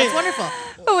 That's wonderful.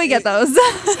 But we get those.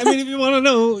 I mean, if you want to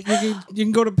know, you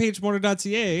can go to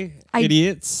pagewarner.ca.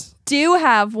 Idiots. Do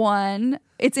have one.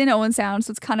 It's in Owen Sound, so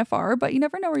it's kind of far, but you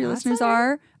never know where your listeners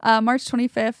are. March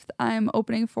 25th, I'm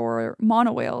opening for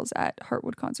Mono Whales at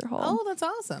Heartwood Concert Hall. Oh, that's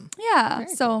awesome. Yeah,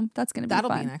 Very so cool. that's going to be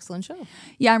That'll fun. be an excellent show.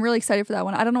 Yeah, I'm really excited for that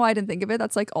one. I don't know why I didn't think of it.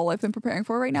 That's like all I've been preparing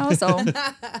for right now, so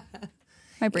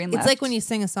my brain It's left. like when you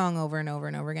sing a song over and over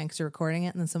and over again because you're recording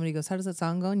it, and then somebody goes, "How does that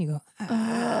song go?" And you go,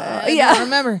 I yeah. don't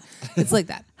remember. It's like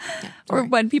that. Yeah, don't Or worry.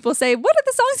 when people say, "What are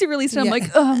the songs you released?" And I'm Yeah.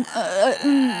 like,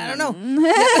 I don't know.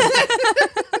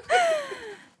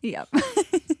 yep.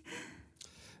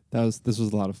 This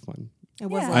was a lot of fun. It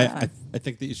was. Yeah. a lot of fun. I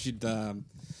think that you should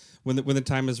when the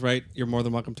time is right, you're more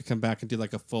than welcome to come back and do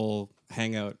like a full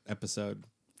hangout episode.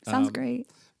 Sounds great.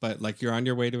 But like you're on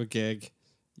your way to a gig,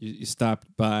 you stopped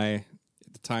by,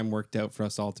 the time worked out for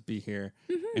us all to be here,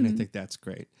 and I think that's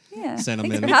great. Yeah.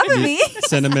 Sentimental, Thanks for having me.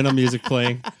 sentimental music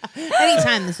playing.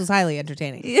 Anytime, this was highly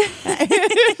entertaining.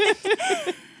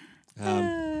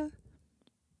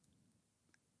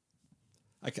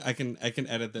 I can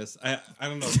edit this. I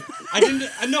don't know. I didn't.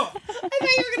 I know. I thought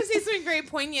you were going to say something very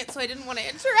poignant, so I didn't want to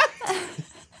interrupt.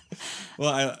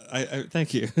 Well, I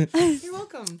thank you. You're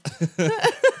welcome.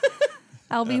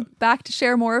 I'll be back to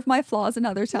share more of my flaws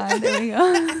another time. There we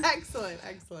go. Excellent.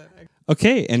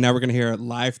 Okay, and now we're gonna hear a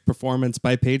live performance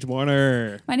by Paige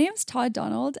Warner. My name's Todd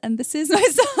Donald, and this is my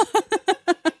song.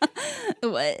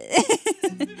 What?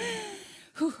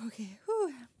 Whew, okay.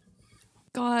 Whew.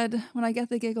 God, when I get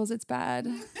the giggles, it's bad.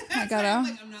 I gotta. I'm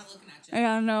not looking at you. I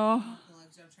gotta know. I'm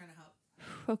trying to help.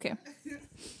 Okay.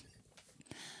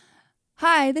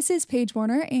 Hi, this is Paige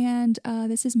Warner, and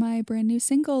this is my brand new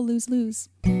single, Lose Lose.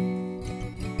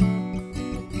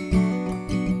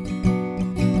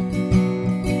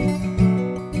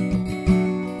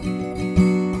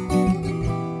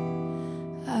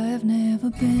 I've never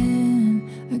been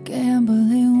a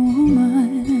gambling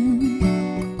woman.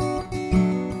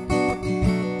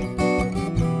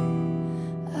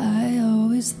 I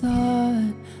always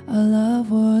thought our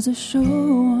love was a sure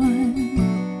one.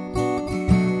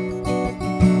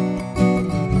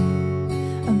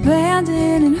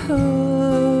 Abandoned and hurt,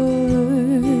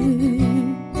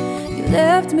 you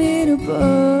left me to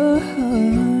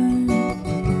burn.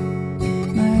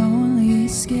 My only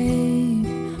escape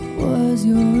was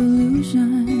your illusion.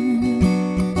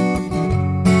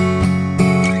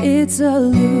 It's a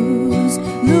lose,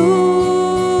 lose.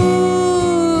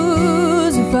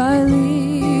 If I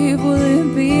leave, will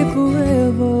it be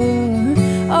forever?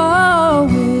 Or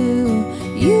will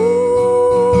you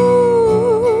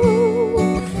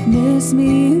miss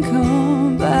me and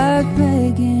come back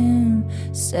begging?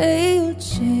 Say you'll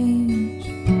change.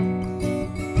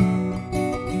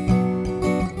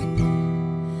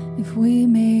 If we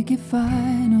make it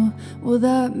final, will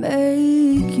that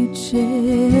make you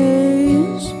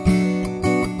change?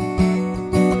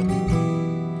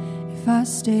 If I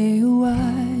stay a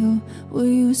while, will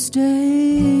you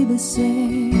stay the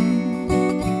same?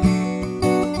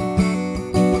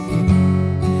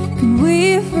 Can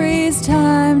we freeze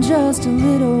time just a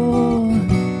little?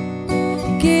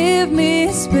 Give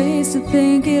me space to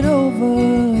think it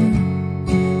over.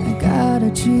 I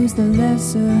gotta choose the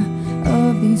lesser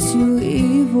of these two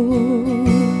evils.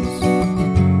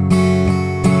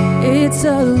 It's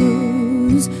a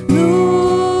lose,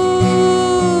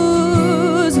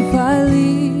 lose. If I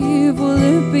leave, will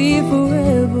it be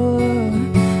forever?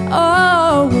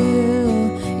 Or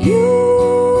will you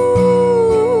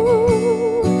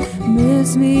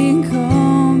miss me and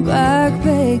come back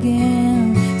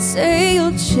begging? Say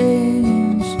you'll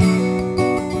change.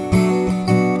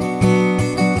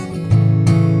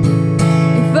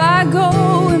 If I go,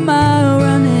 am I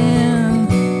running?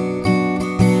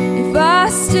 If I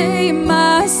stay, am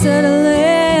I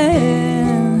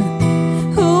settling?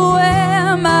 Who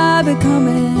am I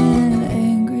becoming?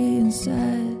 Angry and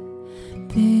sad,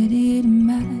 pitied and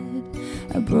mad.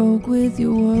 I broke with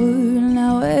your word,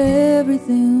 now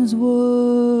everything's worse.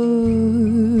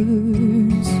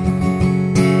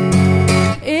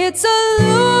 It's a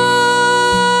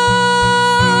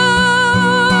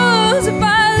lose. If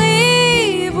I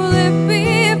leave, will it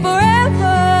be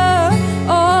forever?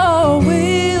 Or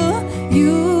will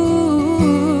you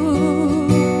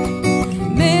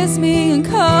miss me and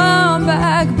come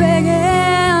back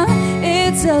begging?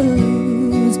 It's a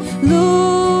lose, lose.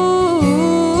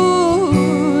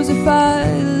 If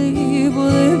I leave,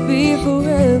 will it be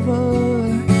forever?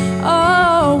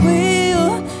 Or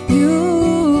will you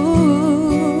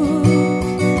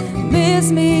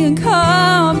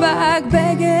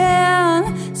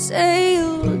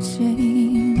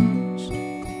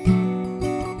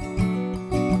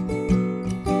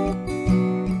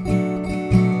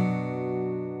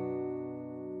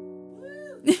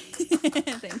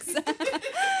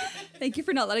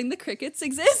not letting the crickets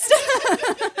exist.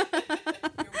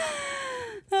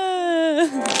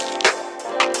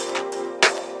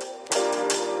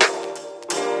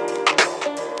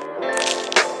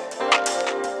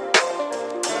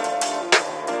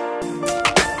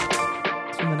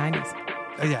 It's from the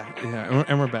 90s. Yeah,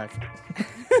 and we're back.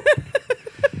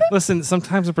 Listen,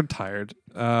 sometimes we're tired.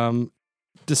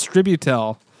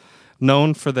 Distributel,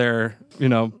 known for their,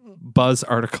 buzz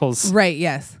articles. Right,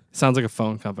 yes. Sounds like a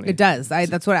phone company. It does.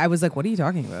 That's what I was like, what are you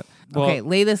talking about? Well- Okay,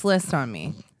 lay this list on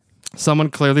me. Someone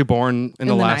clearly born in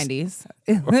the last 90s.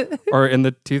 or in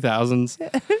the 2000s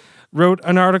wrote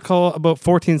an article about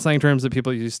 14 slang terms that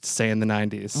people used to say in the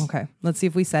 90s. Okay, let's see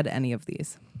if we said any of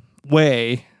these.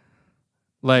 Way,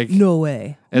 like No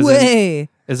way. As in- Way.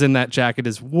 as in that jacket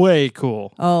is way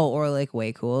cool, Oh, or like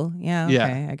way cool. Yeah, okay,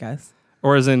 Yeah. I guess.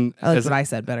 or as in I like as, what I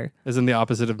said better. as in the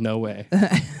opposite of no way.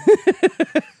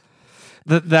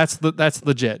 That's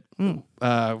legit.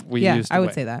 We Yeah, used I would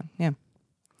way. say that. Yeah.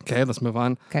 Okay, let's move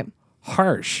on. Okay.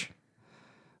 Harsh,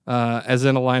 as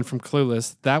in a line from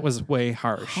Clueless. That was way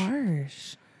harsh.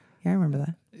 Harsh. Yeah, I remember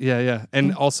that. Yeah,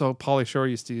 and also Pauly Shore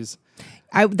used to use.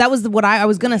 That was what I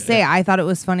was gonna say. I thought it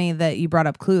was funny that you brought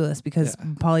up Clueless because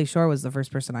Pauly Shore was the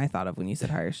first person I thought of when you said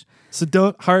harsh. So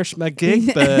don't harsh my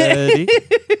gig, buddy.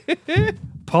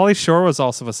 Pauly Shore was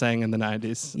also a saying in the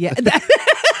 90s. Yeah,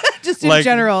 just in Like-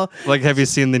 general. Like, have you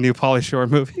seen the new Pauly Shore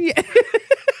movie?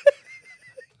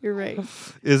 You're right.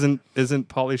 Isn't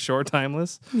Pauly Shore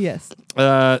timeless? Yes.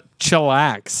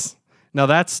 Chillax. Now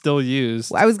that's still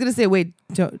used. I was gonna say, wait,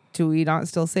 do we not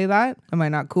still say that? Am I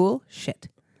not cool? Shit.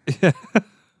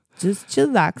 Just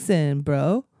chillaxing,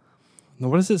 bro. Now,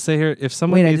 what does it say here? If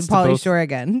someone Wait, I needs did to Pauly both, Shore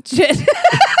again. Shit.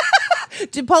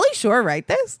 Did Pauly Shore write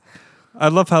this? I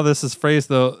love how this is phrased,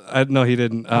 though. No, he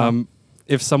didn't.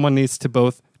 If someone needs to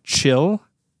both chill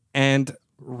and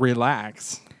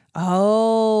relax,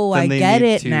 Oh, then I they get need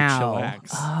it to now. chillax.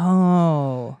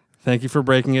 Oh, Thank you for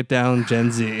breaking it down,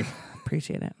 Gen Z.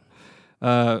 appreciate it.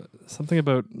 Something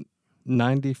about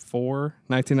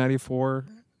 1994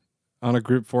 on a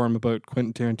group forum about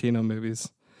Quentin Tarantino movies.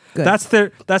 Good. That's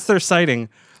their citing.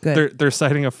 Good. They're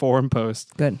citing a forum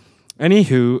post. Good.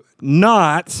 Anywho,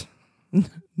 not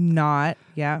Not.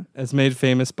 Yeah. as made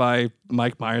famous by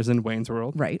Mike Myers in Wayne's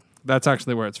World. Right. That's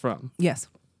actually where it's from. Yes.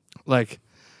 Like,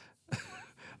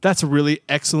 that's a really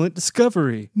excellent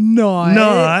discovery.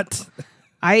 Not.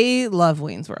 I love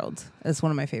Wayne's World. It's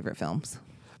one of my favorite films.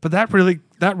 But that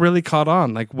really caught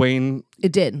on. Like, Wayne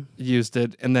It did. used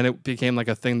it, and then it became like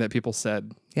a thing that people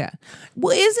said. Yeah.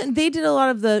 Well, they did a lot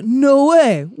of the no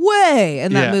way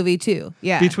in that Yeah. movie too.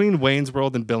 Yeah. Between Wayne's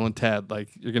World and Bill and Ted, like,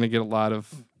 you're gonna get a lot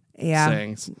of yeah.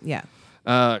 sayings. Yeah.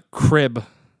 Crib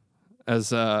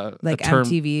as Like a term.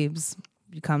 MTV's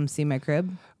You Come See My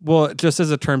Crib. Well, just as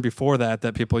a term before that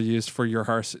people used for your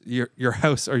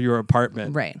house or your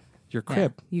apartment. Right. Your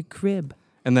crib. Yeah. You crib.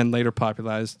 And then later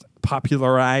popularized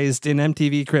in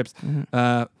MTV Cribs.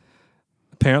 Mm-hmm.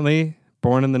 Apparently,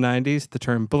 born in the 90s, the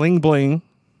term bling bling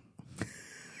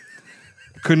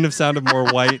couldn't have sounded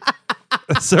more white.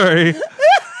 Sorry.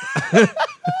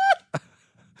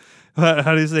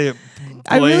 How do you say it?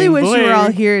 I really Bling, wish you were all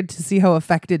bling. here to see how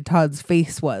affected Todd's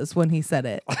face was when he said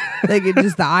it. Like it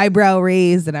just the eyebrow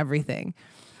raised and everything.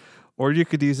 Or you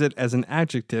could use it as an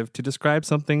adjective to describe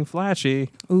something flashy.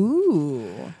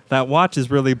 Ooh. That watch is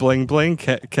really bling bling,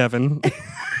 Kevin.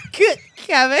 Good,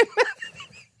 Kevin.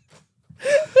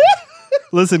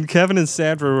 Listen, Kevin and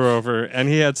Sandra were over, and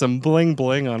he had some bling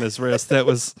bling on his wrist that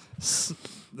was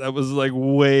like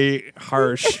way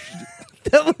harsh.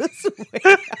 That was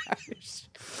way harsh.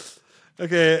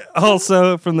 Okay,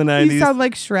 also from the 90s. You sound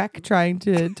like Shrek trying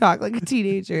to talk like a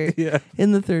teenager Yeah.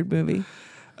 in the third movie.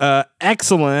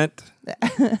 Excellent.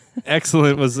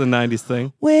 Excellent was the 90s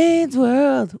thing. Wayne's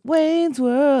World,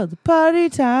 party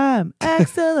time,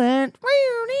 excellent.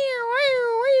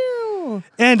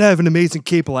 And I have an amazing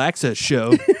cable access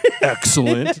show.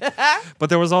 Excellent. But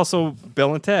there was also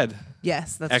Bill and Ted.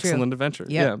 Yes, that's Excellent true. Adventure.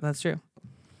 Yeah, that's true.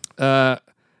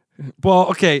 Well,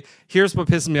 okay, here's what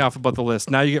pisses me off about the list.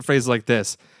 Now you get phrases like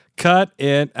this. Cut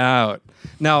it out.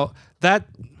 Now, that,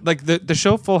 like, the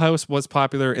show Full House was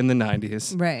popular in the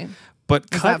 90s. Right. But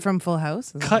Is that from Full House?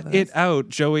 Is that cut what that it is? out.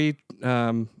 Joey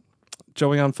on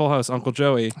Full House, Uncle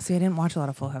Joey. See, I didn't watch a lot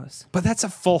of Full House. But that's a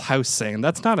Full House saying.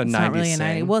 That's not a It's 90s not really a saying.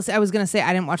 90. Well, see, I was going to say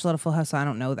I didn't watch a lot of Full House, so I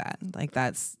don't know that. Like,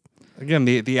 that's... Again,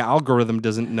 the algorithm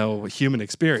doesn't know human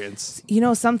experience. You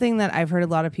know, something that I've heard a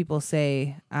lot of people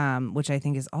say, which I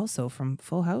think is also from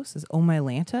Full House, is "Oh My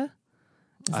Lanta."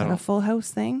 Is that a Full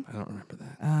House thing? I don't remember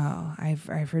that. Oh,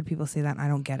 I've heard people say that, and I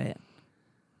don't get it.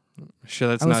 Sure,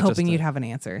 that's I was not hoping just you'd have an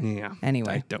answer. Yeah,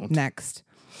 Anyway, I don't. Next.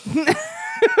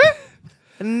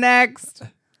 Next.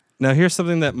 Now, here's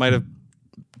something that might have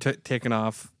taken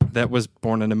off that was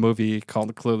born in a movie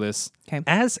called Clueless. Okay.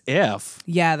 As if.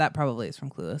 Yeah, that probably is from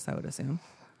Clueless, I would assume.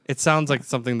 It sounds like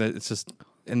something that it's just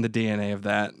in the DNA of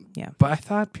that. Yeah. But I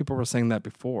thought people were saying that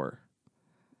before.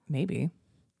 Maybe.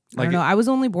 I Like don't know. I was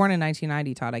only born in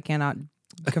 1990, Todd. I cannot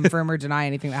confirm or deny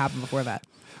anything that happened before that.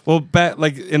 Well, back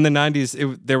like in the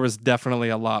 90s, there was definitely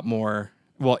a lot more.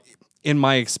 Well, in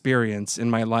my experience, in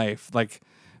my life, like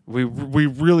we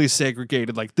really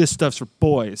segregated. Like this stuff's for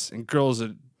boys and girls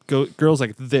girls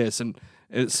like this, and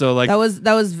so like That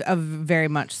was a very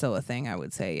much so a thing, I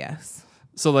would say, yes.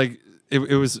 so like it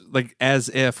was like as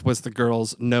if was the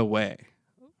girls no way.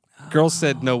 Girls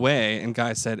said no way, and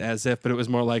guys said as if, but it was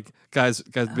more like guys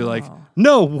be like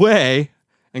no way,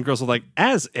 and girls were like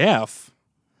as if,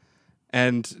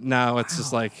 and now it's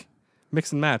just like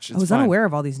mix and match. It's I was fine. unaware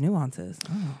of all these nuances.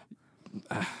 Oh.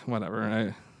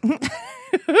 Whatever.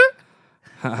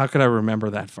 How could I remember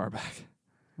that far back?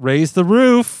 Raise the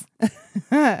roof.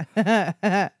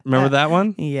 Remember that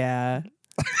one? Yeah.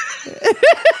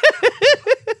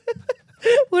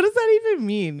 What does that even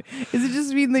mean? Does it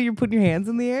just mean that you're putting your hands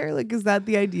in the air? Like, is that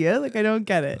the idea? Like, I don't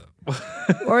get it.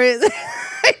 Or is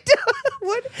I don't,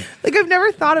 what? Like, I've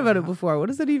never thought about it before. What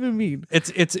does that even mean?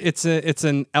 It's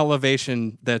an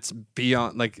elevation that's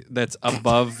beyond, like that's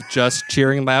above just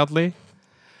cheering loudly.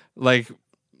 Like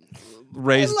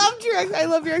raised. I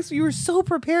love your you were so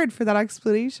prepared for that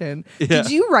explanation. Yeah.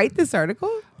 Did you write this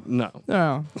article? No,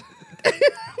 Oh.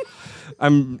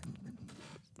 I'm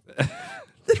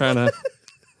trying to.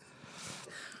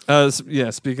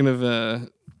 Speaking of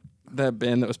that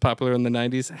band that was popular in the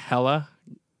 90s, Hella.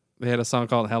 They had a song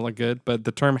called Hella Good, but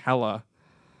the term Hella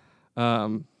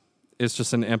is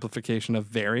just an amplification of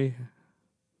very.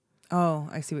 Oh,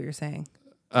 I see what you're saying.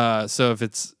 So if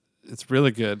it's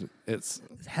really good, It's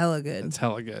hella good. it's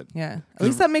hella good. Yeah. At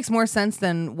least that makes more sense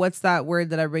than what's that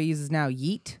word that everybody uses now?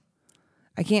 Yeet.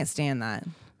 I can't stand that.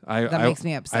 That makes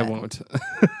me upset. I won't.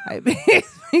 It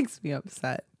makes me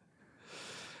upset.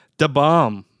 Da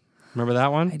bomb. Remember that I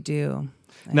one? do.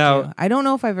 Now- I don't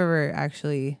know if I've ever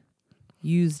actually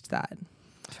used that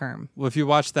term. Well, if you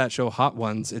watch that show Hot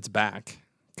Ones, it's back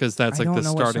because that's I like the don't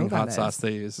know what starting show that hot is. sauce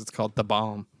they use. It's called Da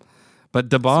bomb. But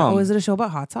Da bomb. Oh, is it a show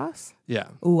about hot sauce? Yeah.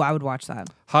 Ooh, I would watch that.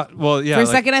 Hot. Well, yeah. For a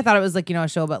like- second, I thought it was like, a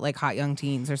show about like hot young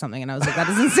teens or something, and I was like, that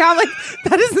doesn't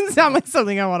sound like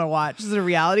something I want to watch. Is it a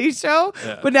reality show?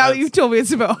 Yeah, But now that that's- you've told me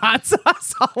it's about hot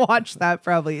sauce, I'll watch that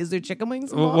probably. Is there chicken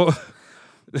wings involved?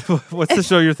 What's the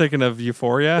show you're thinking of?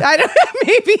 Euphoria. I don't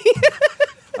maybe.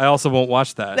 I also won't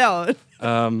watch that.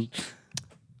 No.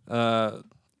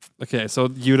 Okay, so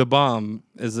you da bomb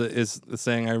is the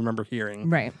saying I remember hearing.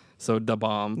 Right. So da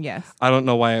bomb. Yes. I don't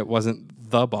know why it wasn't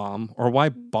the bomb or why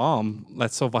bomb.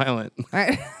 That's so violent.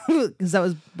 Because that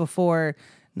was before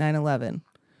 9/11.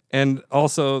 And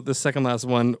also the second last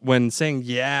one, when saying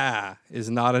yeah is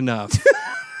not enough.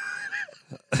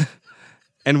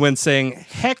 And when saying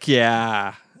heck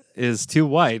yeah is too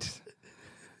white,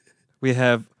 we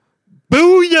have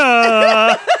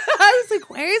booyah. I was like,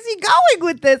 where is he going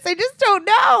with this? I just don't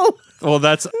know.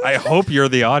 Well, I hope you're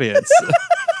the audience.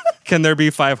 Can there be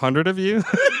 500 of you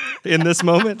in this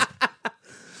moment?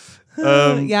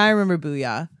 Yeah, I remember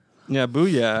Booyah. Yeah,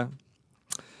 booyah.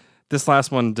 This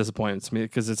last one disappoints me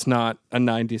because it's not a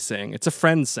 90s saying. It's a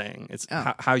friend saying. It's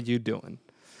how you doing?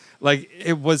 Like,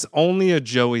 it was only a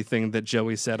Joey thing that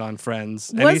Joey said on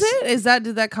Friends. And Was it?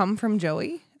 Did that come from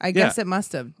Joey? I guess it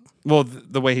must have. Well,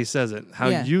 the way he says it. How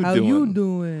you How doing? you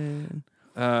doing?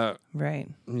 Right.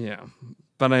 Yeah.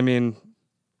 But I mean,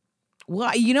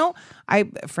 Well,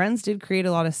 Friends did create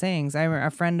a lot of sayings. I remember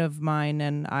a friend of mine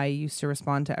and I used to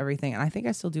respond to everything, and I think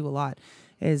I still do a lot,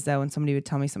 is that when somebody would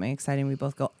tell me something exciting, we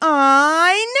both go,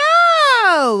 I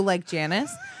know, like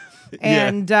Janice.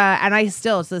 And I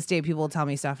still, to this day, people will tell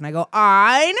me stuff, and I go,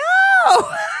 I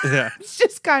know. yeah. It's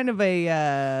just kind of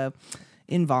a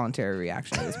involuntary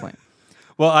reaction at this point.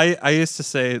 Well, I used to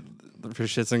say for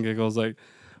shits and giggles, like,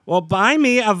 well, buy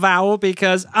me a vowel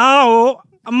because, oh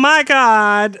my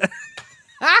God.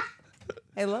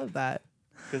 I love that.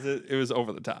 Because it was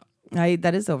over the top.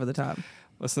 That is over the top.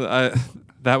 Listen,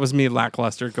 that was me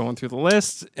lackluster going through the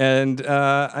list. And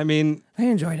I mean, I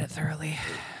enjoyed it thoroughly.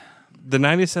 the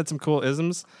 90s had some cool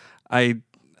isms.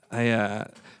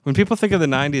 When people think of the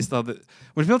 90s, though,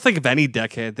 when people think of any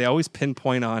decade, they always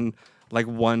pinpoint on like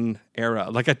one era.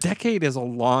 Like a decade is a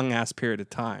long ass period of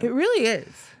time. It really is.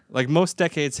 Like most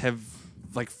decades have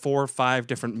like 4 or 5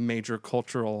 different major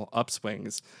cultural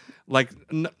upswings. Like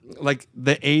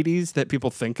the 80s that people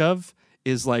think of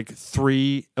is like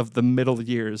 3 of the middle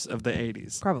years of the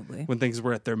 80s. Probably. When things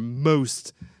were at their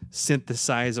most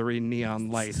synthesizery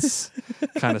neon lights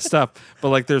kind of stuff. But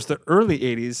like there's the early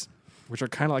 80s, which are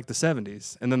kind of like the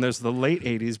 70s. And then there's the late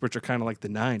 80s, which are kind of like the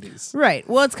 90s. Right.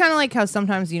 Well, it's kind of like how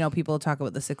sometimes, people talk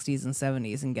about the 60s and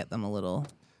 70s and get them a little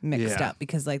mixed Yeah. up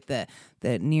because like the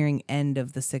nearing end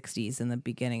of the 60s and the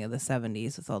beginning of the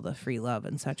 70s with all the free love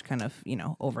and such kind of,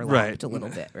 overlapped Right. a little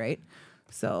bit, right?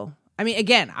 So, I mean,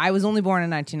 again, I was only born in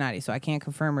 1990, so I can't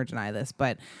confirm or deny this,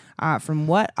 but from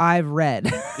what I've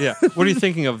read, Yeah. What are you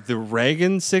thinking of? The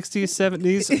Reagan 60s,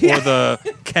 70s or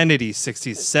the Kennedy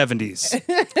 60s, 70s?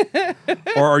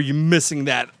 Or are you missing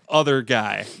that other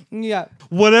guy? yeah.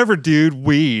 Whatever, dude,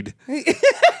 weed.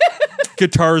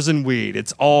 Guitars and weed.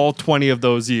 It's all 20 of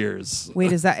those years.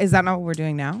 Wait, is that not what we're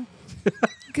doing now?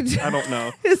 I don't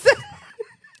know. Is that-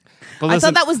 But I listen,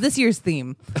 thought that was this year's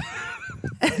theme.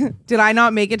 Did I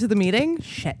not make it to the meeting?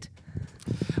 Shit.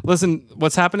 listen,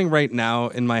 what's happening right now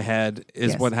in my head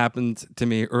is Yes. what happened to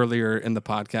me earlier in the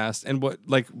podcast, and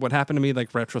what happened to me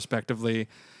like retrospectively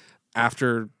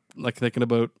after like thinking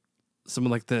about some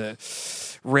of like the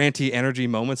ranty energy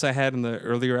moments I had in the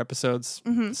earlier episodes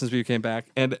since we came back.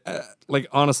 And like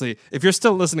honestly, if you're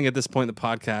still listening at this point in the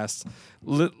podcast,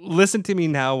 listen to me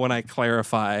now when I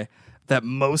clarify that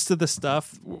most of the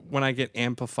stuff when I get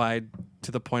amplified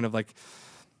to the point of like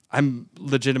I'm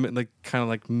legitimately kind of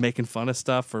like making fun of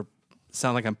stuff or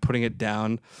sound like I'm putting it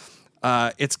down,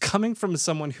 it's coming from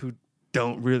someone who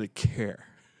don't really care.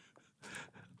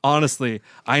 Honestly,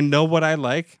 I know what I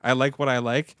like what I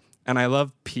like, and I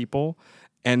love people,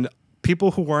 and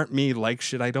people who aren't me like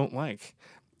shit I don't like.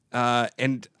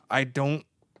 And I don't,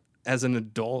 as an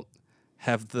adult,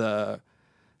 have the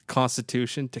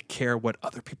constitution to care what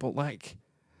other people like.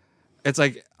 It's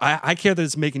like, I care that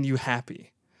it's making you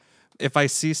happy. If I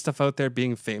see stuff out there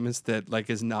being famous that like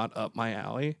is not up my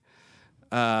alley,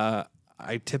 I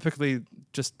typically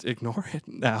just ignore it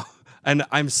now. And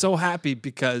I'm so happy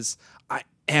because I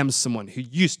am someone who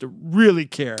used to really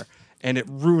care, and it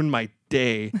ruined my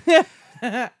day.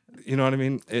 You know what I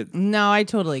mean? No, I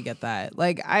totally get that.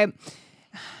 Like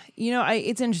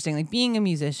it's interesting. Like being a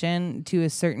musician to a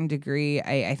certain degree,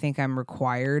 I think I'm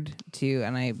required to,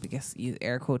 and I guess use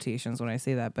air quotations when I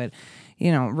say that, but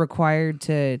required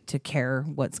to care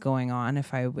what's going on.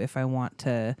 If I want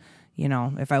to,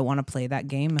 if I want to play that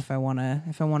game, if I want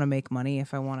to make money,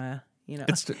 if I want to.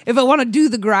 If I want to do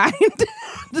the grind.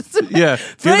 Yeah.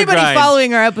 For anybody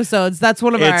following our episodes, that's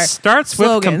one of our It starts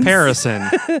slogans. with comparison.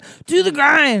 Do the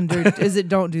grind, or is it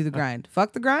don't do the grind?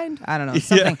 Fuck the grind? I don't know.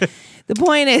 Something. Yeah. The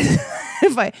point is,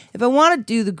 if I want to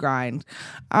do the grind,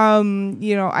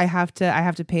 I have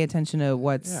to pay attention to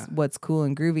what's cool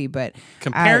and groovy. But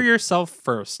compare yourself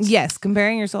first. Yes,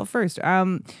 comparing yourself first.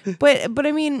 But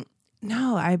I mean.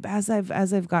 No, as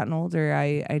I've gotten older,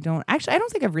 I don't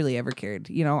think I've really ever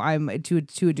cared. I'm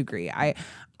to a degree.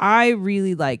 I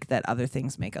really like that other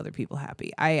things make other people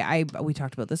happy. We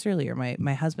talked about this earlier.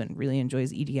 My husband really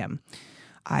enjoys EDM.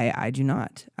 I do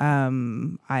not.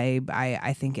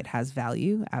 I think it has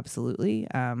value. Absolutely.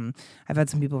 I've had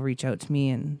some people reach out to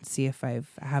me and see if I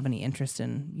have any interest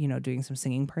in, doing some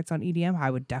singing parts on EDM.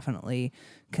 I would definitely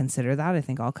consider that. I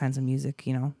think all kinds of music,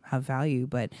 have value,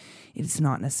 but it's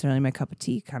not necessarily my cup of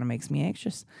tea. Kind of makes me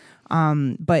anxious.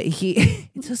 But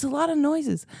it's just a lot of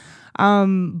noises.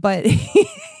 But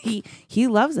he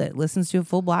loves it. Listens to a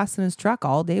full blast in his truck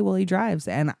all day while he drives,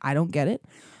 and I don't get it.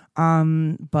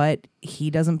 But he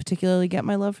doesn't particularly get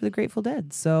my love for the Grateful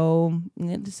Dead. So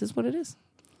this is what it is.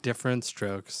 Different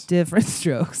strokes. Different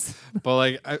strokes. But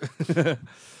like,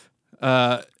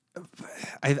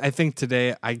 I think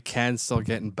today I can still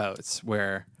get in bouts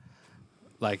where,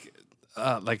 I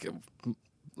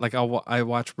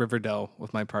watch Riverdale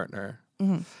with my partner,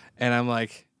 and I'm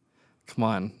like, come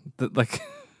on,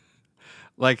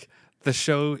 like the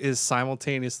show is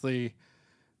simultaneously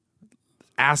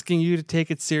asking you to take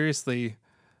it seriously,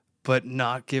 but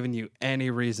not giving you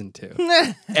any reason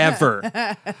to ever.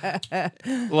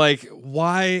 Like,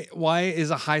 why is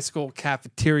a high school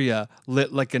cafeteria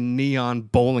lit like a neon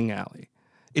bowling alley?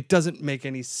 It doesn't make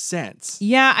any sense.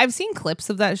 Yeah, I've seen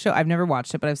clips of that show. I've never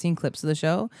watched it, but I've seen clips of the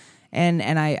show, and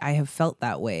I have felt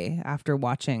that way after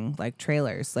watching like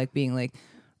trailers, like being like,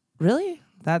 really?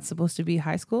 That's supposed to be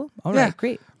high school? All right,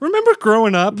 great. Remember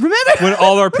growing up? When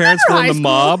all our parents were in the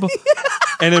mob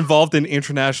and involved in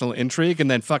international intrigue,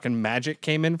 and then fucking magic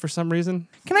came in for some reason?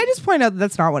 Can I just point out that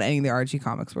that's not what any of the Archie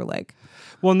comics were like?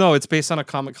 Well, no, it's based on a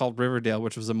comic called Riverdale,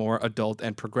 which was a more adult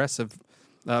and progressive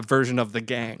version of The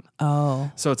Gang.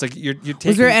 Oh. So it's like you're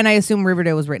taking... and I assume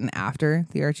Riverdale was written after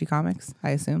the Archie comics, I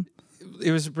assume.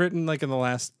 It was written like in the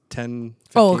last 10,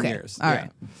 15 Oh, okay. years. All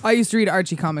right. I used to read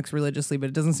Archie comics religiously, but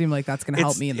it doesn't seem like that's going to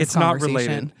help me in this It's not conversation.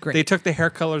 related. Great. They took the hair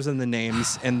colors and the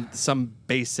names and some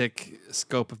basic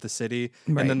scope of the city,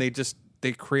 Right. and then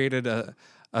they created a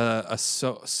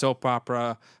soap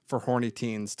opera for horny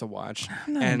teens to watch.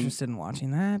 I'm not and interested in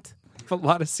watching that. a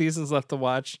lot of seasons left to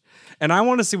watch, and I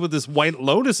want to see what this White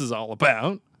Lotus is all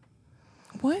about.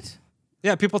 What?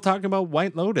 Yeah, people talking about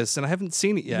White Lotus, and I haven't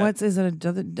seen it yet. Is it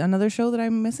another show that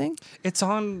I'm missing? It's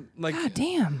on like God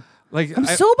damn. like I'm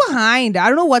so behind. I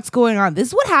don't know what's going on. This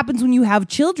is what happens when you have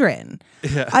children.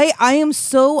 Yeah. I am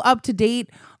so up to date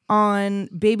on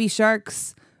Baby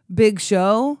Shark's big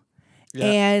show. Yeah.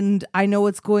 And I know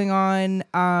what's going on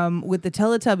with the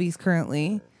Teletubbies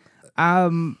currently.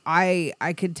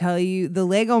 I could tell you the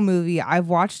Lego movie, I've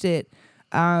watched it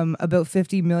about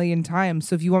 50 million times.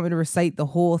 So if you want me to recite the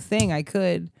whole thing, I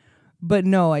could. But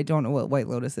no, I don't know what White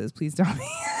Lotus is. Please tell me.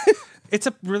 It's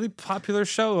a really popular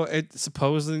show. It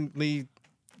supposedly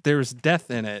there's death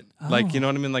in it. Like, you know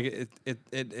what I mean? Like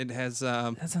it has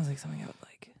That sounds like something I would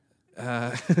like. uh,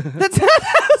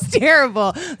 That was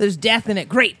terrible. There's death in it.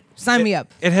 Great. Sign me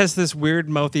up. it has this weird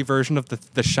mouthy version of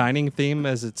the Shining theme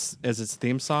as its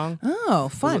theme song. Oh,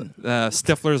 fun.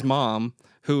 Stifler's mom,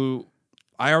 who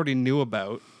I already knew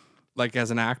about, like as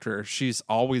an actor, she's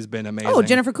always been amazing. Oh,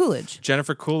 Jennifer Coolidge.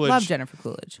 Jennifer Coolidge. Love Jennifer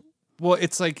Coolidge. Well,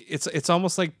 it's like it's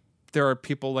almost like there are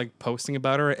people like posting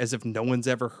about her as if no one's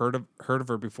ever heard of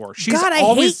her before. She's God, I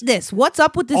always hate this. What's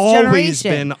up with this always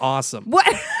generation? been awesome. What?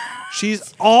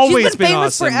 She's always She's been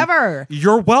famous awesome. forever.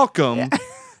 You're welcome,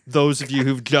 those of you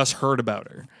who've just heard about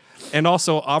her. And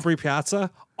also Aubrey Piazza,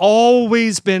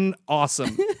 always been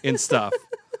awesome in stuff.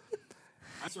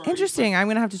 Interesting. I'm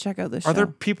gonna have to check out this show. Are there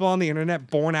people on the internet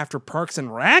born after Parks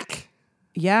and Rec?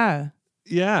 Yeah.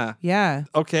 Yeah. Yeah.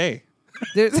 Okay.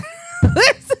 There's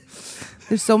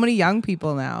there's so many young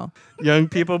people now. Young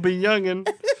people be youngin'.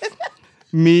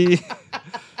 Me.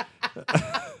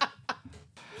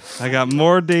 I got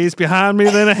more days behind me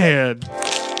than ahead.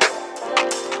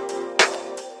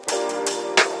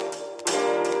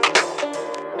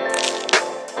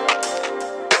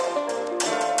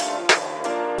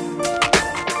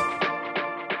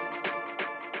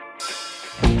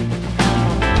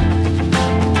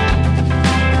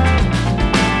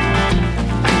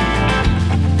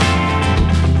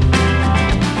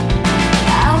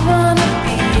 I wanna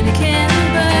be in a Ken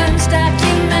Burns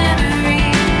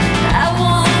documentary. I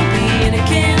wanna be in a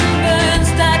Ken Burns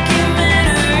documentary.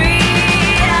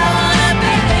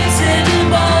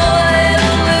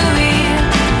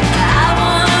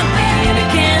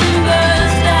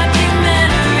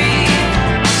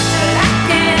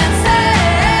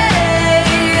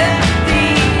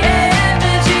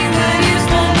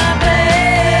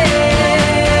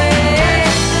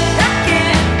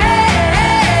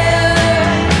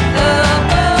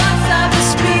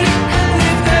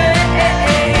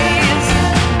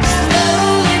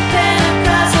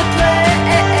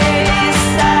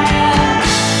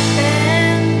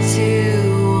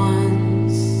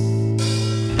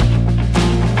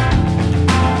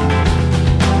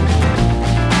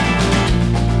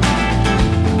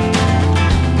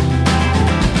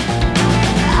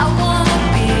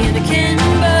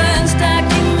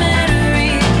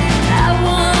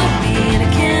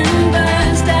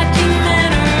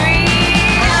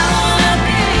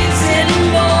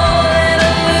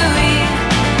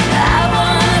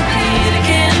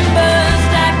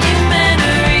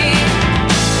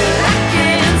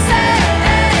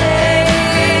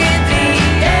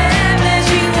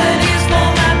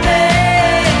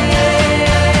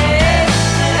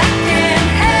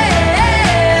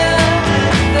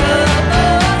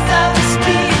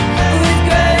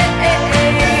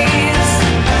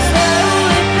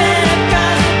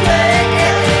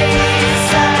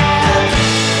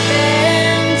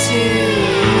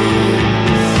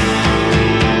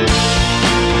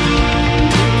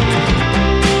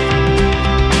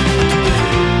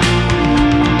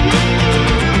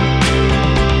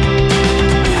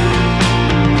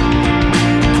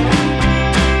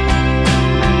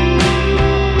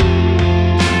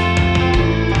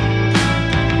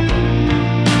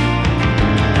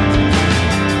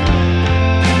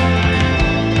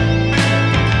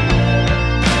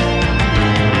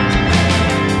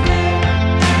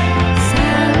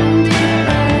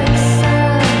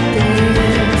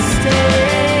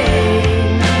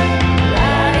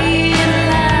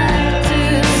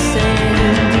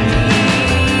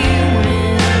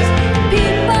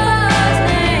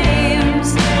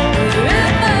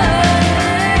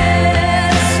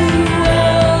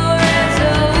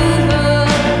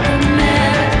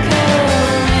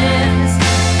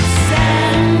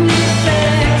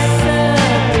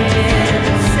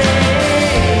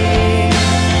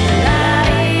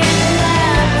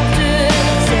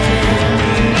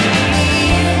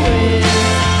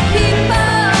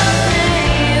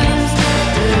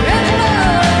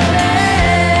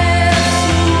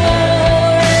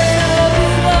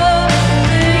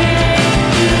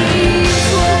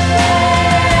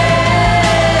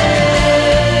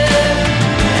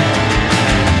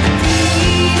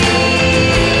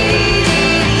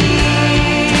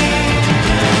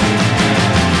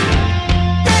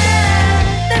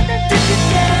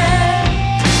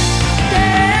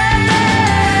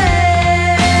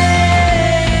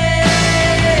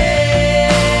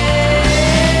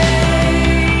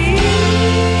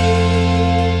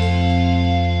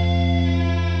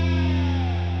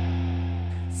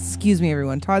 Excuse me,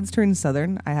 everyone. Todd's turned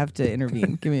southern. I have to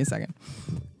intervene. Give me a second.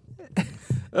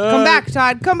 Come back,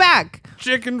 Todd. Come back.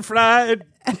 Chicken fried.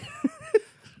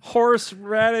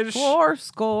 Horseradish. Four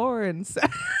score and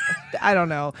I don't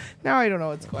know. Now I don't know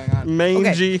what's going on.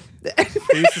 Mangy.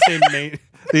 Okay.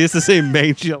 They used to say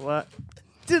mangy a lot.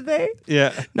 Did they?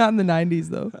 Yeah. Not in the 90s,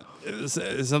 though. It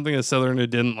was something a southerner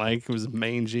didn't like. It was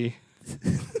mangy.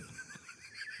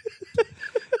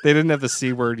 They didn't have the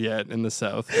C word yet in the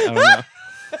South. I don't know.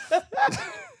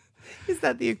 Is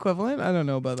that the equivalent? I don't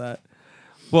know about that.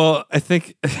 Well, I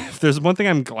think if there's one thing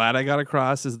I'm glad I got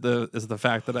across is the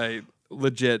fact that I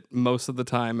legit most of the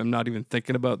time I'm not even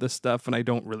thinking about this stuff and I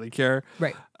don't really care.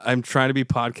 Right. I'm trying to be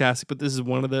podcasting, but this is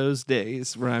one of those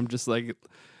days where I'm just like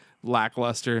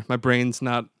lackluster. My brain's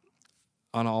not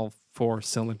on all 4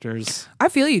 cylinders. I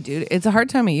feel you, dude. It's a hard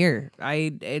time of year.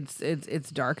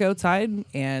 It's dark outside,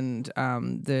 and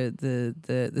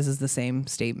this is the same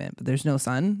statement, but there's no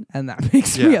sun, and that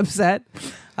makes me upset.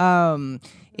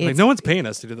 Like no one's paying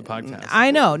us to do the podcast.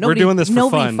 I know. Nobody, We're doing this for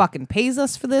nobody fun. fucking pays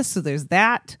us for this, so there's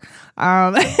that.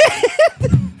 No,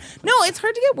 it's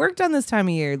hard to get work done this time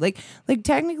of year. Like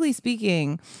technically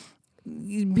speaking,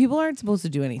 people aren't supposed to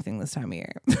do anything this time of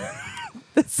year.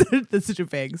 That's such a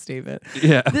vague statement.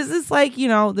 Yeah. This is like,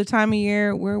 the time of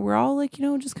year where we're all like,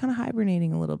 just kind of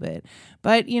hibernating a little bit.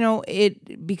 But,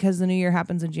 because the new year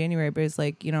happens in January, but it's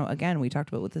like, again, we talked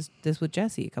about with this with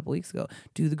Jesse a couple weeks ago,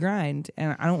 do the grind.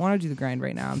 And I don't want to do the grind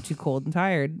right now. I'm too cold and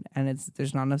tired, and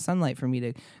there's not enough sunlight for me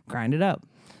to grind it up.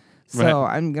 So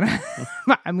Right. I'm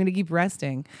going to keep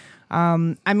resting.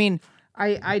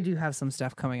 I do have some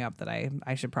stuff coming up that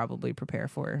I should probably prepare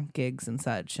for, gigs and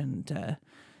such, and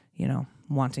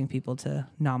wanting people to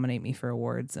nominate me for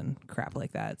awards and crap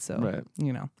like that. So Right.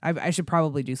 I should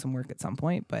probably do some work at some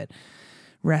point, but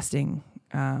resting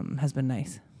has been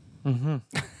nice. Mm-hmm.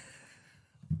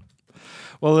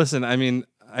 Well, listen, I mean,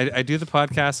 I do the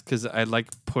podcast because I like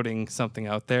putting something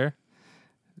out there.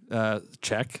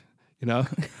 Check.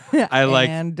 I like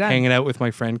And done. hanging out with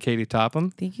my friend Katie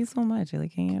Topham. Thank you so much. I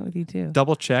like hanging out with you too.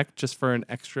 Double check just for an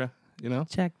extra,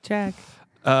 Check.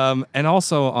 And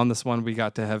also on this one, we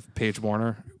got to have Paige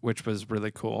Warner, which was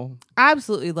really cool.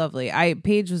 Absolutely lovely.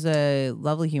 Paige was a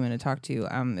lovely human to talk to.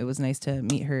 It was nice to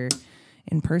meet her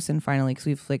in person finally, because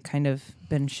we've kind of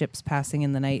been ships passing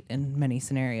in the night in many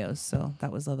scenarios. So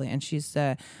that was lovely. And she's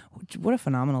what a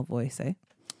phenomenal voice, eh?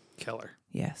 Killer.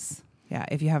 Yes. Yeah.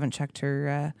 If you haven't checked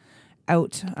her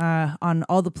out on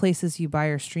all the places you buy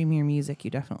or stream your music, you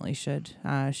definitely should.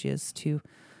 She has 2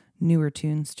 newer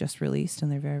tunes just released,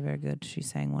 and they're very, very good. She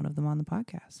sang one of them on the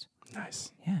podcast.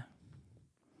 Nice. Yeah.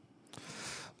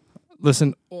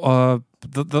 Listen, we'll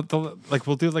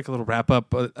do like a little wrap up,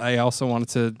 but I also wanted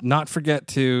to not forget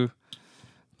to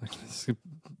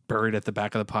buried at the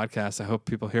back of the podcast. I hope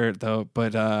people hear it though.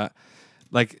 But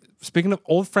speaking of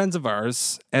old friends of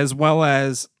ours, as well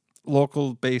as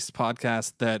local based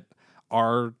podcasts that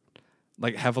are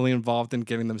like heavily involved in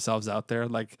getting themselves out there,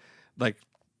 like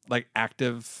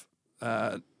active,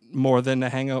 more than a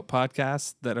hangout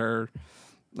podcast that are,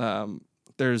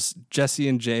 there's Jesse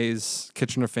and Jay's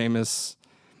Kitchener Famous,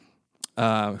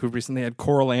 who recently had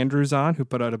Coral Andrews on, who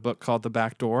put out a book called The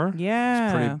Back Door.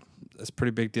 Yeah. It's a pretty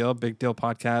big deal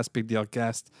podcast, big deal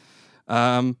guest.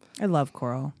 I love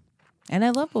Coral. And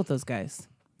I love both those guys.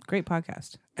 Great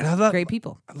podcast. And I love Great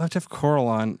people. I'd love to have Coral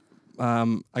on.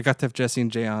 I got to have Jesse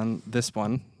and Jay on this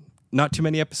one. Not too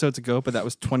many episodes ago, but that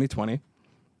was 2021.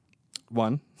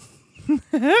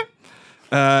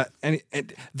 And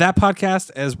that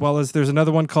podcast, as well as there's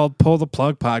another one called Pull the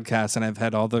Plug Podcast, and I've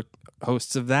had all the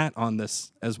hosts of that on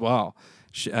this as well.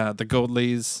 The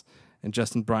Goldleys and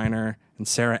Justin Briner and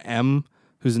Sarah M.,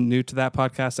 who's new to that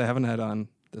podcast. I haven't had on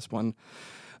this one.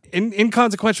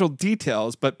 Inconsequential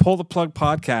details, but Pull the Plug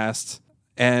Podcast,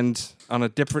 and on a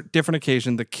different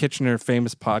occasion, the Kitchener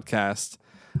Famous Podcast.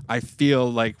 I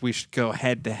feel like we should go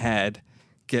head to head,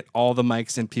 get all the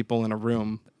mics and people in a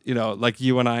room, like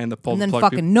you and I in the Pull And the then Plug.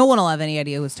 fucking no one will have any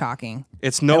idea who's talking.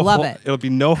 It's no. I love it. It'll be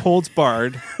no holds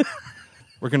barred.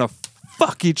 We're gonna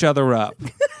fuck each other up.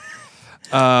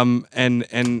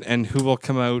 And who will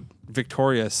come out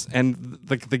victorious? And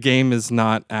the game is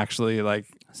not actually like.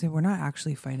 So we're not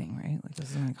actually fighting, right? Like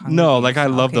this isn't a No, like I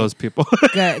love Okay. those people.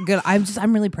 Good.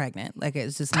 I'm really pregnant. Like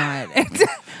it's just not.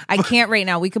 I can't right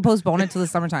now. We could postpone it till the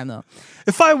summertime though.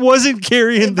 If I wasn't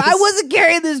carrying If this, I wasn't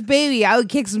carrying this baby, I would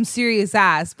kick some serious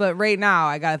ass. But right now,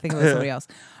 I gotta think about somebody else.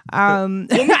 hold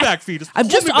me back, fetus. I've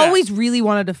Hold just me back. always really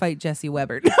wanted to fight Jesse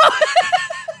Weber.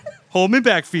 hold me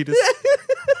back, fetus.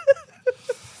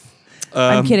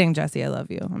 I'm kidding, Jesse. I love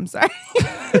you. I'm sorry.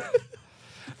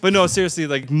 But no, seriously,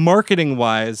 like marketing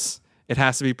wise, it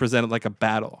has to be presented like a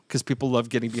battle because people love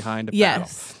getting behind a battle.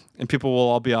 Yes. And people will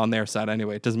all be on their side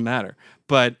anyway. It doesn't matter.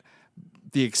 But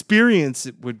the experience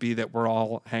would be that we're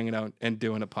all hanging out and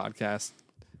doing a podcast,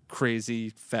 crazy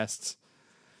fest,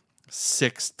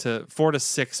 4 to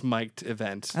 6 mic'd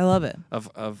event I love it.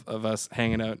 of us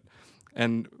hanging out.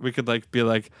 And we could like be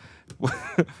like,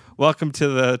 welcome to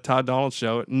the Todd Donald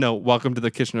Show. No, welcome to the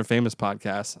Kitchener Famous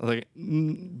podcast. Like,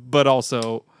 but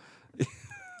also,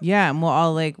 Yeah, and we'll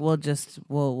all like we'll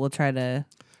try to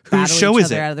Whose battle show each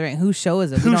is other it? out of the ring. Whose show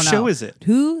is it? We Whose don't show know. is it?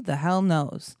 Who the hell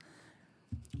knows?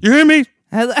 you hear me?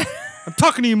 I I'm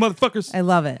talking to you, motherfuckers.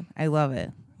 love it. I love it.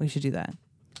 We should do that.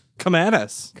 Come at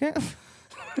us. Okay.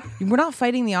 We're not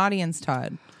fighting the audience,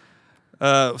 Todd.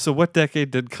 So what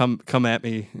decade did come at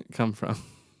me come from?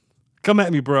 Come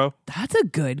at me, bro. That's a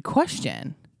good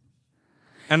question.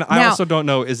 And I Now- also don't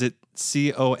know. Is it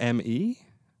COME?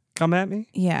 Come at me?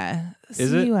 Yeah.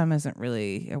 Is it? CUM isn't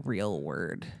really a real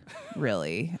word,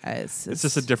 really. It's It's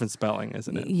just a different spelling,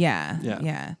 isn't it? Yeah. Yeah.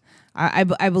 Yeah. I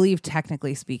believe,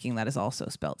 technically speaking, that is also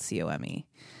spelled COME.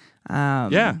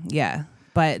 Yeah. Yeah.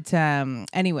 But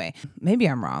anyway, maybe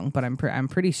I'm wrong, but I'm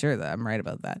pretty sure that I'm right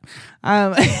about that.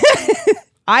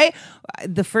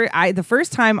 The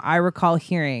first time I recall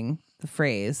hearing the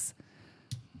phrase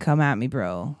 "come at me,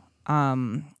 bro,"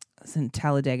 was in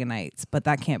Talladega Nights, but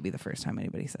that can't be the first time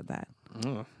anybody said that.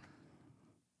 Oh.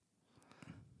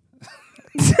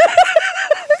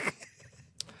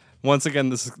 Once again,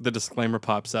 the disclaimer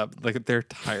pops up. Like they're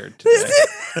tired today.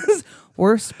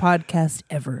 Worst podcast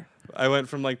ever. I went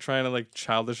from like trying to like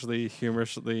childishly,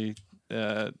 humorously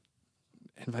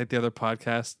invite the other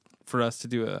podcast for us to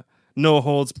do a no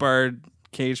holds barred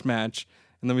cage match,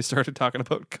 and then we started talking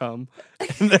about cum,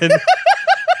 and then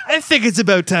I think it's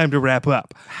about time to wrap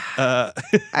up.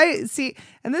 I see,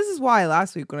 and this is why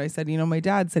last week when I said, my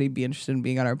dad said he'd be interested in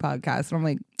being on our podcast, and I'm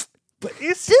like, But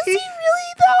is does he really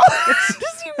though?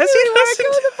 Does he Has he really want to go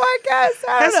listened on the podcast?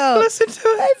 I Has don't know. he listened to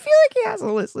I it? feel like he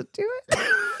hasn't listened to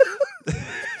it.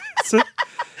 So-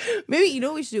 Maybe you know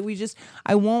what we should do.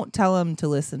 I won't tell him to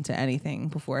listen to anything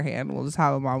beforehand. We'll just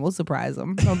have him on. We'll surprise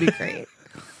him. It'll be great.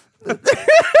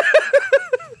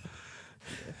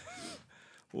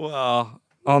 Well,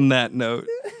 on that note,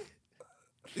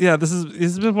 yeah, this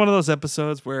has been one of those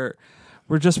episodes where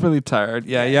we're just really tired.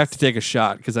 Yeah, you have to take a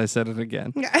shot because I said it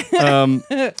again.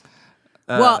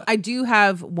 Well, I do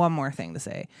have one more thing to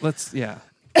say. Yeah.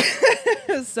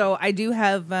 So I do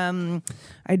have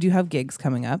gigs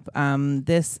coming up.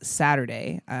 This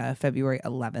Saturday, February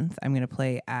 11th, I'm going to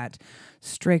play at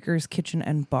Striker's Kitchen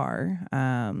and Bar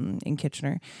in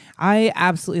Kitchener. I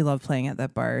absolutely love playing at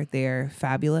that bar. They're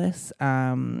fabulous.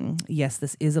 Yes,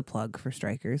 this is a plug for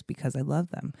Strikers because I love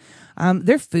them.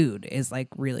 Their food is like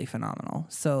really phenomenal.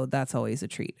 So that's always a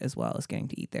treat as well as getting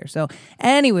to eat there. So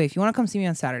anyway, if you want to come see me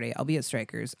on Saturday, I'll be at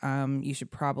Strikers. You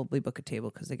should probably book a table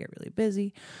because they get really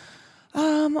busy.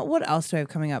 What else do I have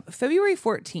coming up? February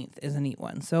 14th is a neat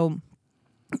one. So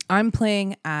I'm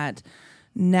playing at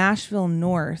Nashville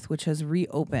North, which has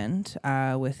reopened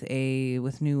with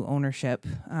new ownership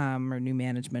or new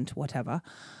management, whatever.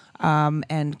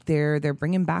 And they're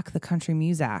bringing back the country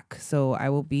music. So I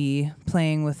will be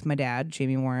playing with my dad,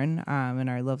 Jamie Warren, and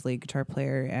our lovely guitar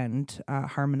player and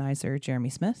harmonizer, Jeremy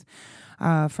Smith,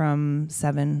 from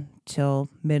 7 till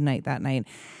midnight that night.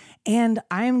 And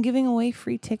I am giving away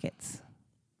free tickets.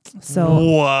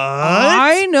 So What?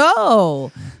 I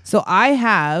know. So I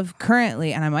have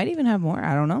currently, and I might even have more,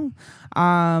 I don't know.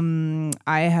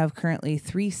 I have currently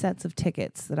 3 sets of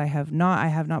tickets that I have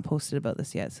not posted about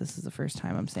this yet. So this is the first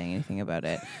time I'm saying anything about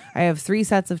it. I have 3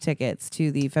 sets of tickets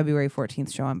to the February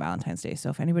 14th show on Valentine's Day. So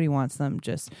if anybody wants them,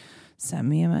 just send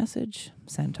me a message,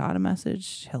 send Todd a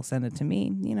message. He'll send it to me,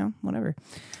 whatever.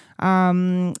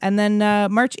 And then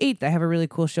March 8th, I have a really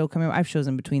cool show coming up. I have shows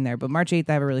in between there, but March 8th,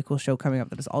 I have a really cool show coming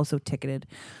up that is also ticketed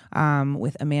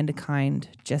with Amanda Kind,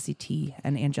 Jessie T,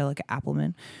 and Angelica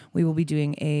Appleman. We will be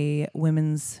doing a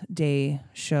Women's Day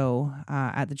show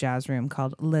at the Jazz Room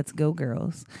called Let's Go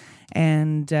Girls.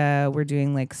 And we're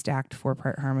doing like stacked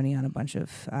 4-part harmony on a bunch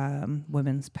of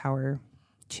women's power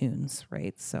tunes,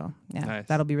 right? So yeah, Nice.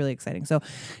 That'll be really exciting. So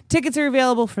tickets are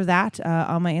available for that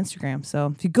on my Instagram.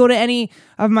 So if you go to any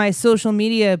of my social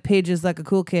media pages like a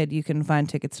cool kid, you can find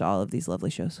tickets to all of these lovely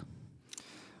shows.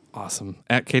 Awesome.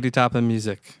 At Katie Topham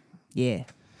Music. Yeah,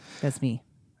 that's me.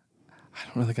 I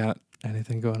don't really got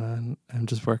anything going on. I'm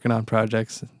just working on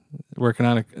projects, working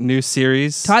on a new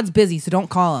series. Todd's busy, so don't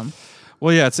call him.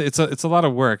 Well, yeah, it's a lot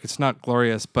of work. It's not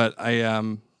glorious, but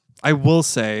I will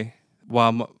say,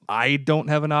 while I don't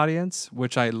have an audience,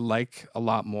 which I like a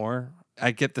lot more,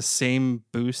 I get the same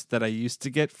boost that I used to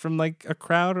get from like a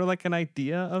crowd or like an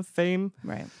idea of fame.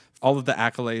 Right. All of the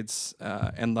accolades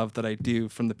and love that I do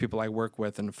from the people I work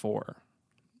with and for.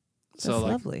 That's So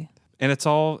like, lovely. and it's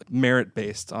all merit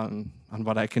based on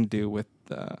what I can do with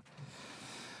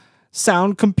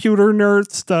sound computer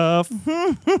nerd stuff.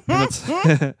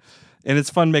 And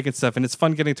it's fun making stuff, and it's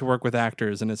fun getting to work with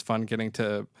actors, and it's fun getting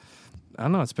to, I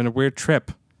don't know, it's been a weird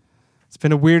trip. It's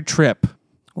been a weird trip.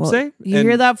 Well, See? you And-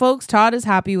 hear that, folks? Todd is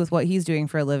happy with what he's doing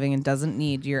for a living and doesn't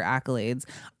need your accolades.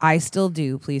 I still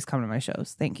do. Please come to my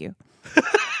shows. Thank you.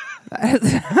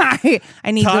 I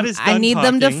need Todd them. is I done need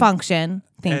them to talking. function.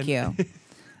 Thank And- you.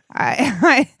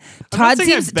 not Todd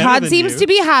saying I'm seems better Todd than seems you. to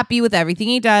be happy with everything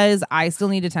he does. I still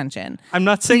need attention. I'm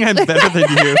not saying I'm better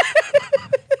than you.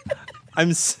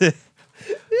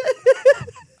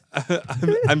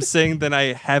 I'm saying that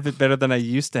I have it better than I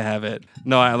used to have it.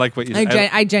 No, I like what you said.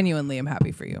 I genuinely am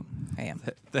happy for you. I am.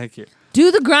 Thank you.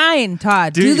 Do the grind,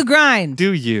 Todd. Do the grind.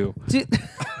 Do you?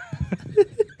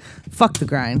 Fuck the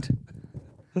grind.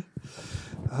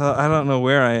 I don't know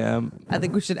where I am. I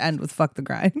think we should end with fuck the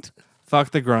grind.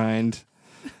 Fuck the grind.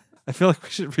 I feel like we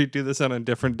should redo this on a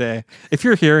different day. If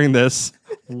you're hearing this,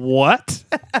 what?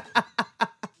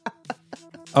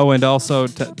 Oh, and also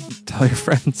tell your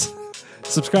friends.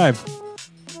 Subscribe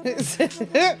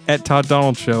at Todd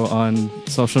Donald Show on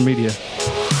social media.